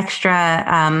got an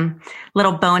extra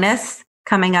little bonus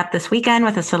coming up this weekend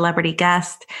with a celebrity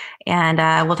guest. And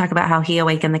we'll talk about how he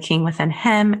awakened the king within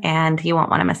him, and you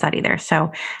won't want to miss that either.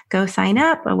 So go sign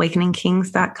up,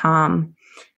 awakeningkings.com.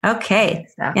 Okay.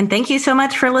 And thank you so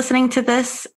much for listening to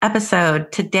this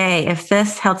episode today. If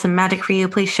this held some magic for you,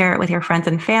 please share it with your friends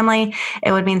and family.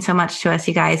 It would mean so much to us,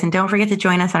 you guys. And don't forget to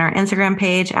join us on our Instagram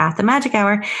page at The Magic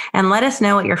Hour and let us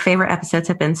know what your favorite episodes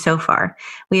have been so far.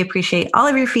 We appreciate all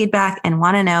of your feedback and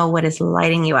want to know what is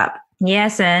lighting you up.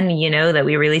 Yes, and you know that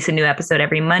we release a new episode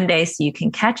every Monday, so you can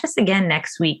catch us again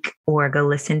next week or go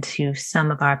listen to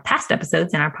some of our past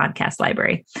episodes in our podcast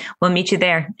library. We'll meet you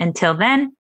there. Until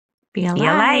then, be a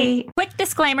light. Quick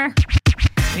disclaimer.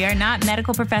 We are not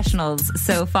medical professionals,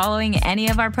 so following any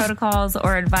of our protocols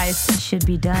or advice should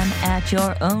be done at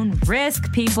your own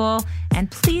risk, people. And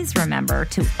please remember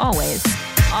to always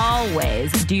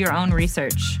do your own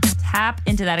research. Tap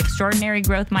into that extraordinary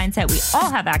growth mindset we all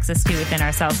have access to within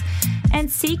ourselves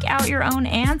and seek out your own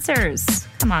answers.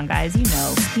 Come on, guys, you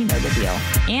know the deal.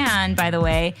 And by the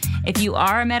way, if you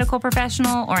are a medical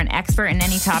professional or an expert in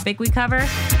any topic we cover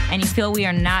and you feel we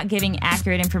are not giving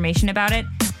accurate information about it,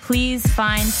 please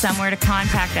find somewhere to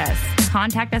contact us.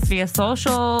 Contact us via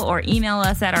social or email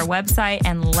us at our website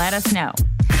and let us know.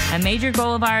 A major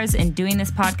goal of ours in doing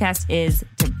this podcast is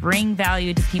to bring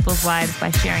value to people's lives by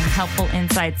sharing helpful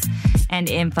insights and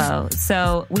info.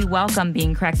 So we welcome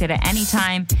being corrected at any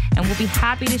time, and we'll be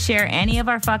happy to share any of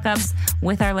our fuck-ups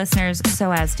with our listeners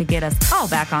so as to get us all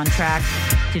back on track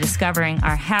to discovering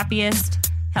our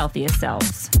happiest, healthiest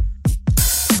selves.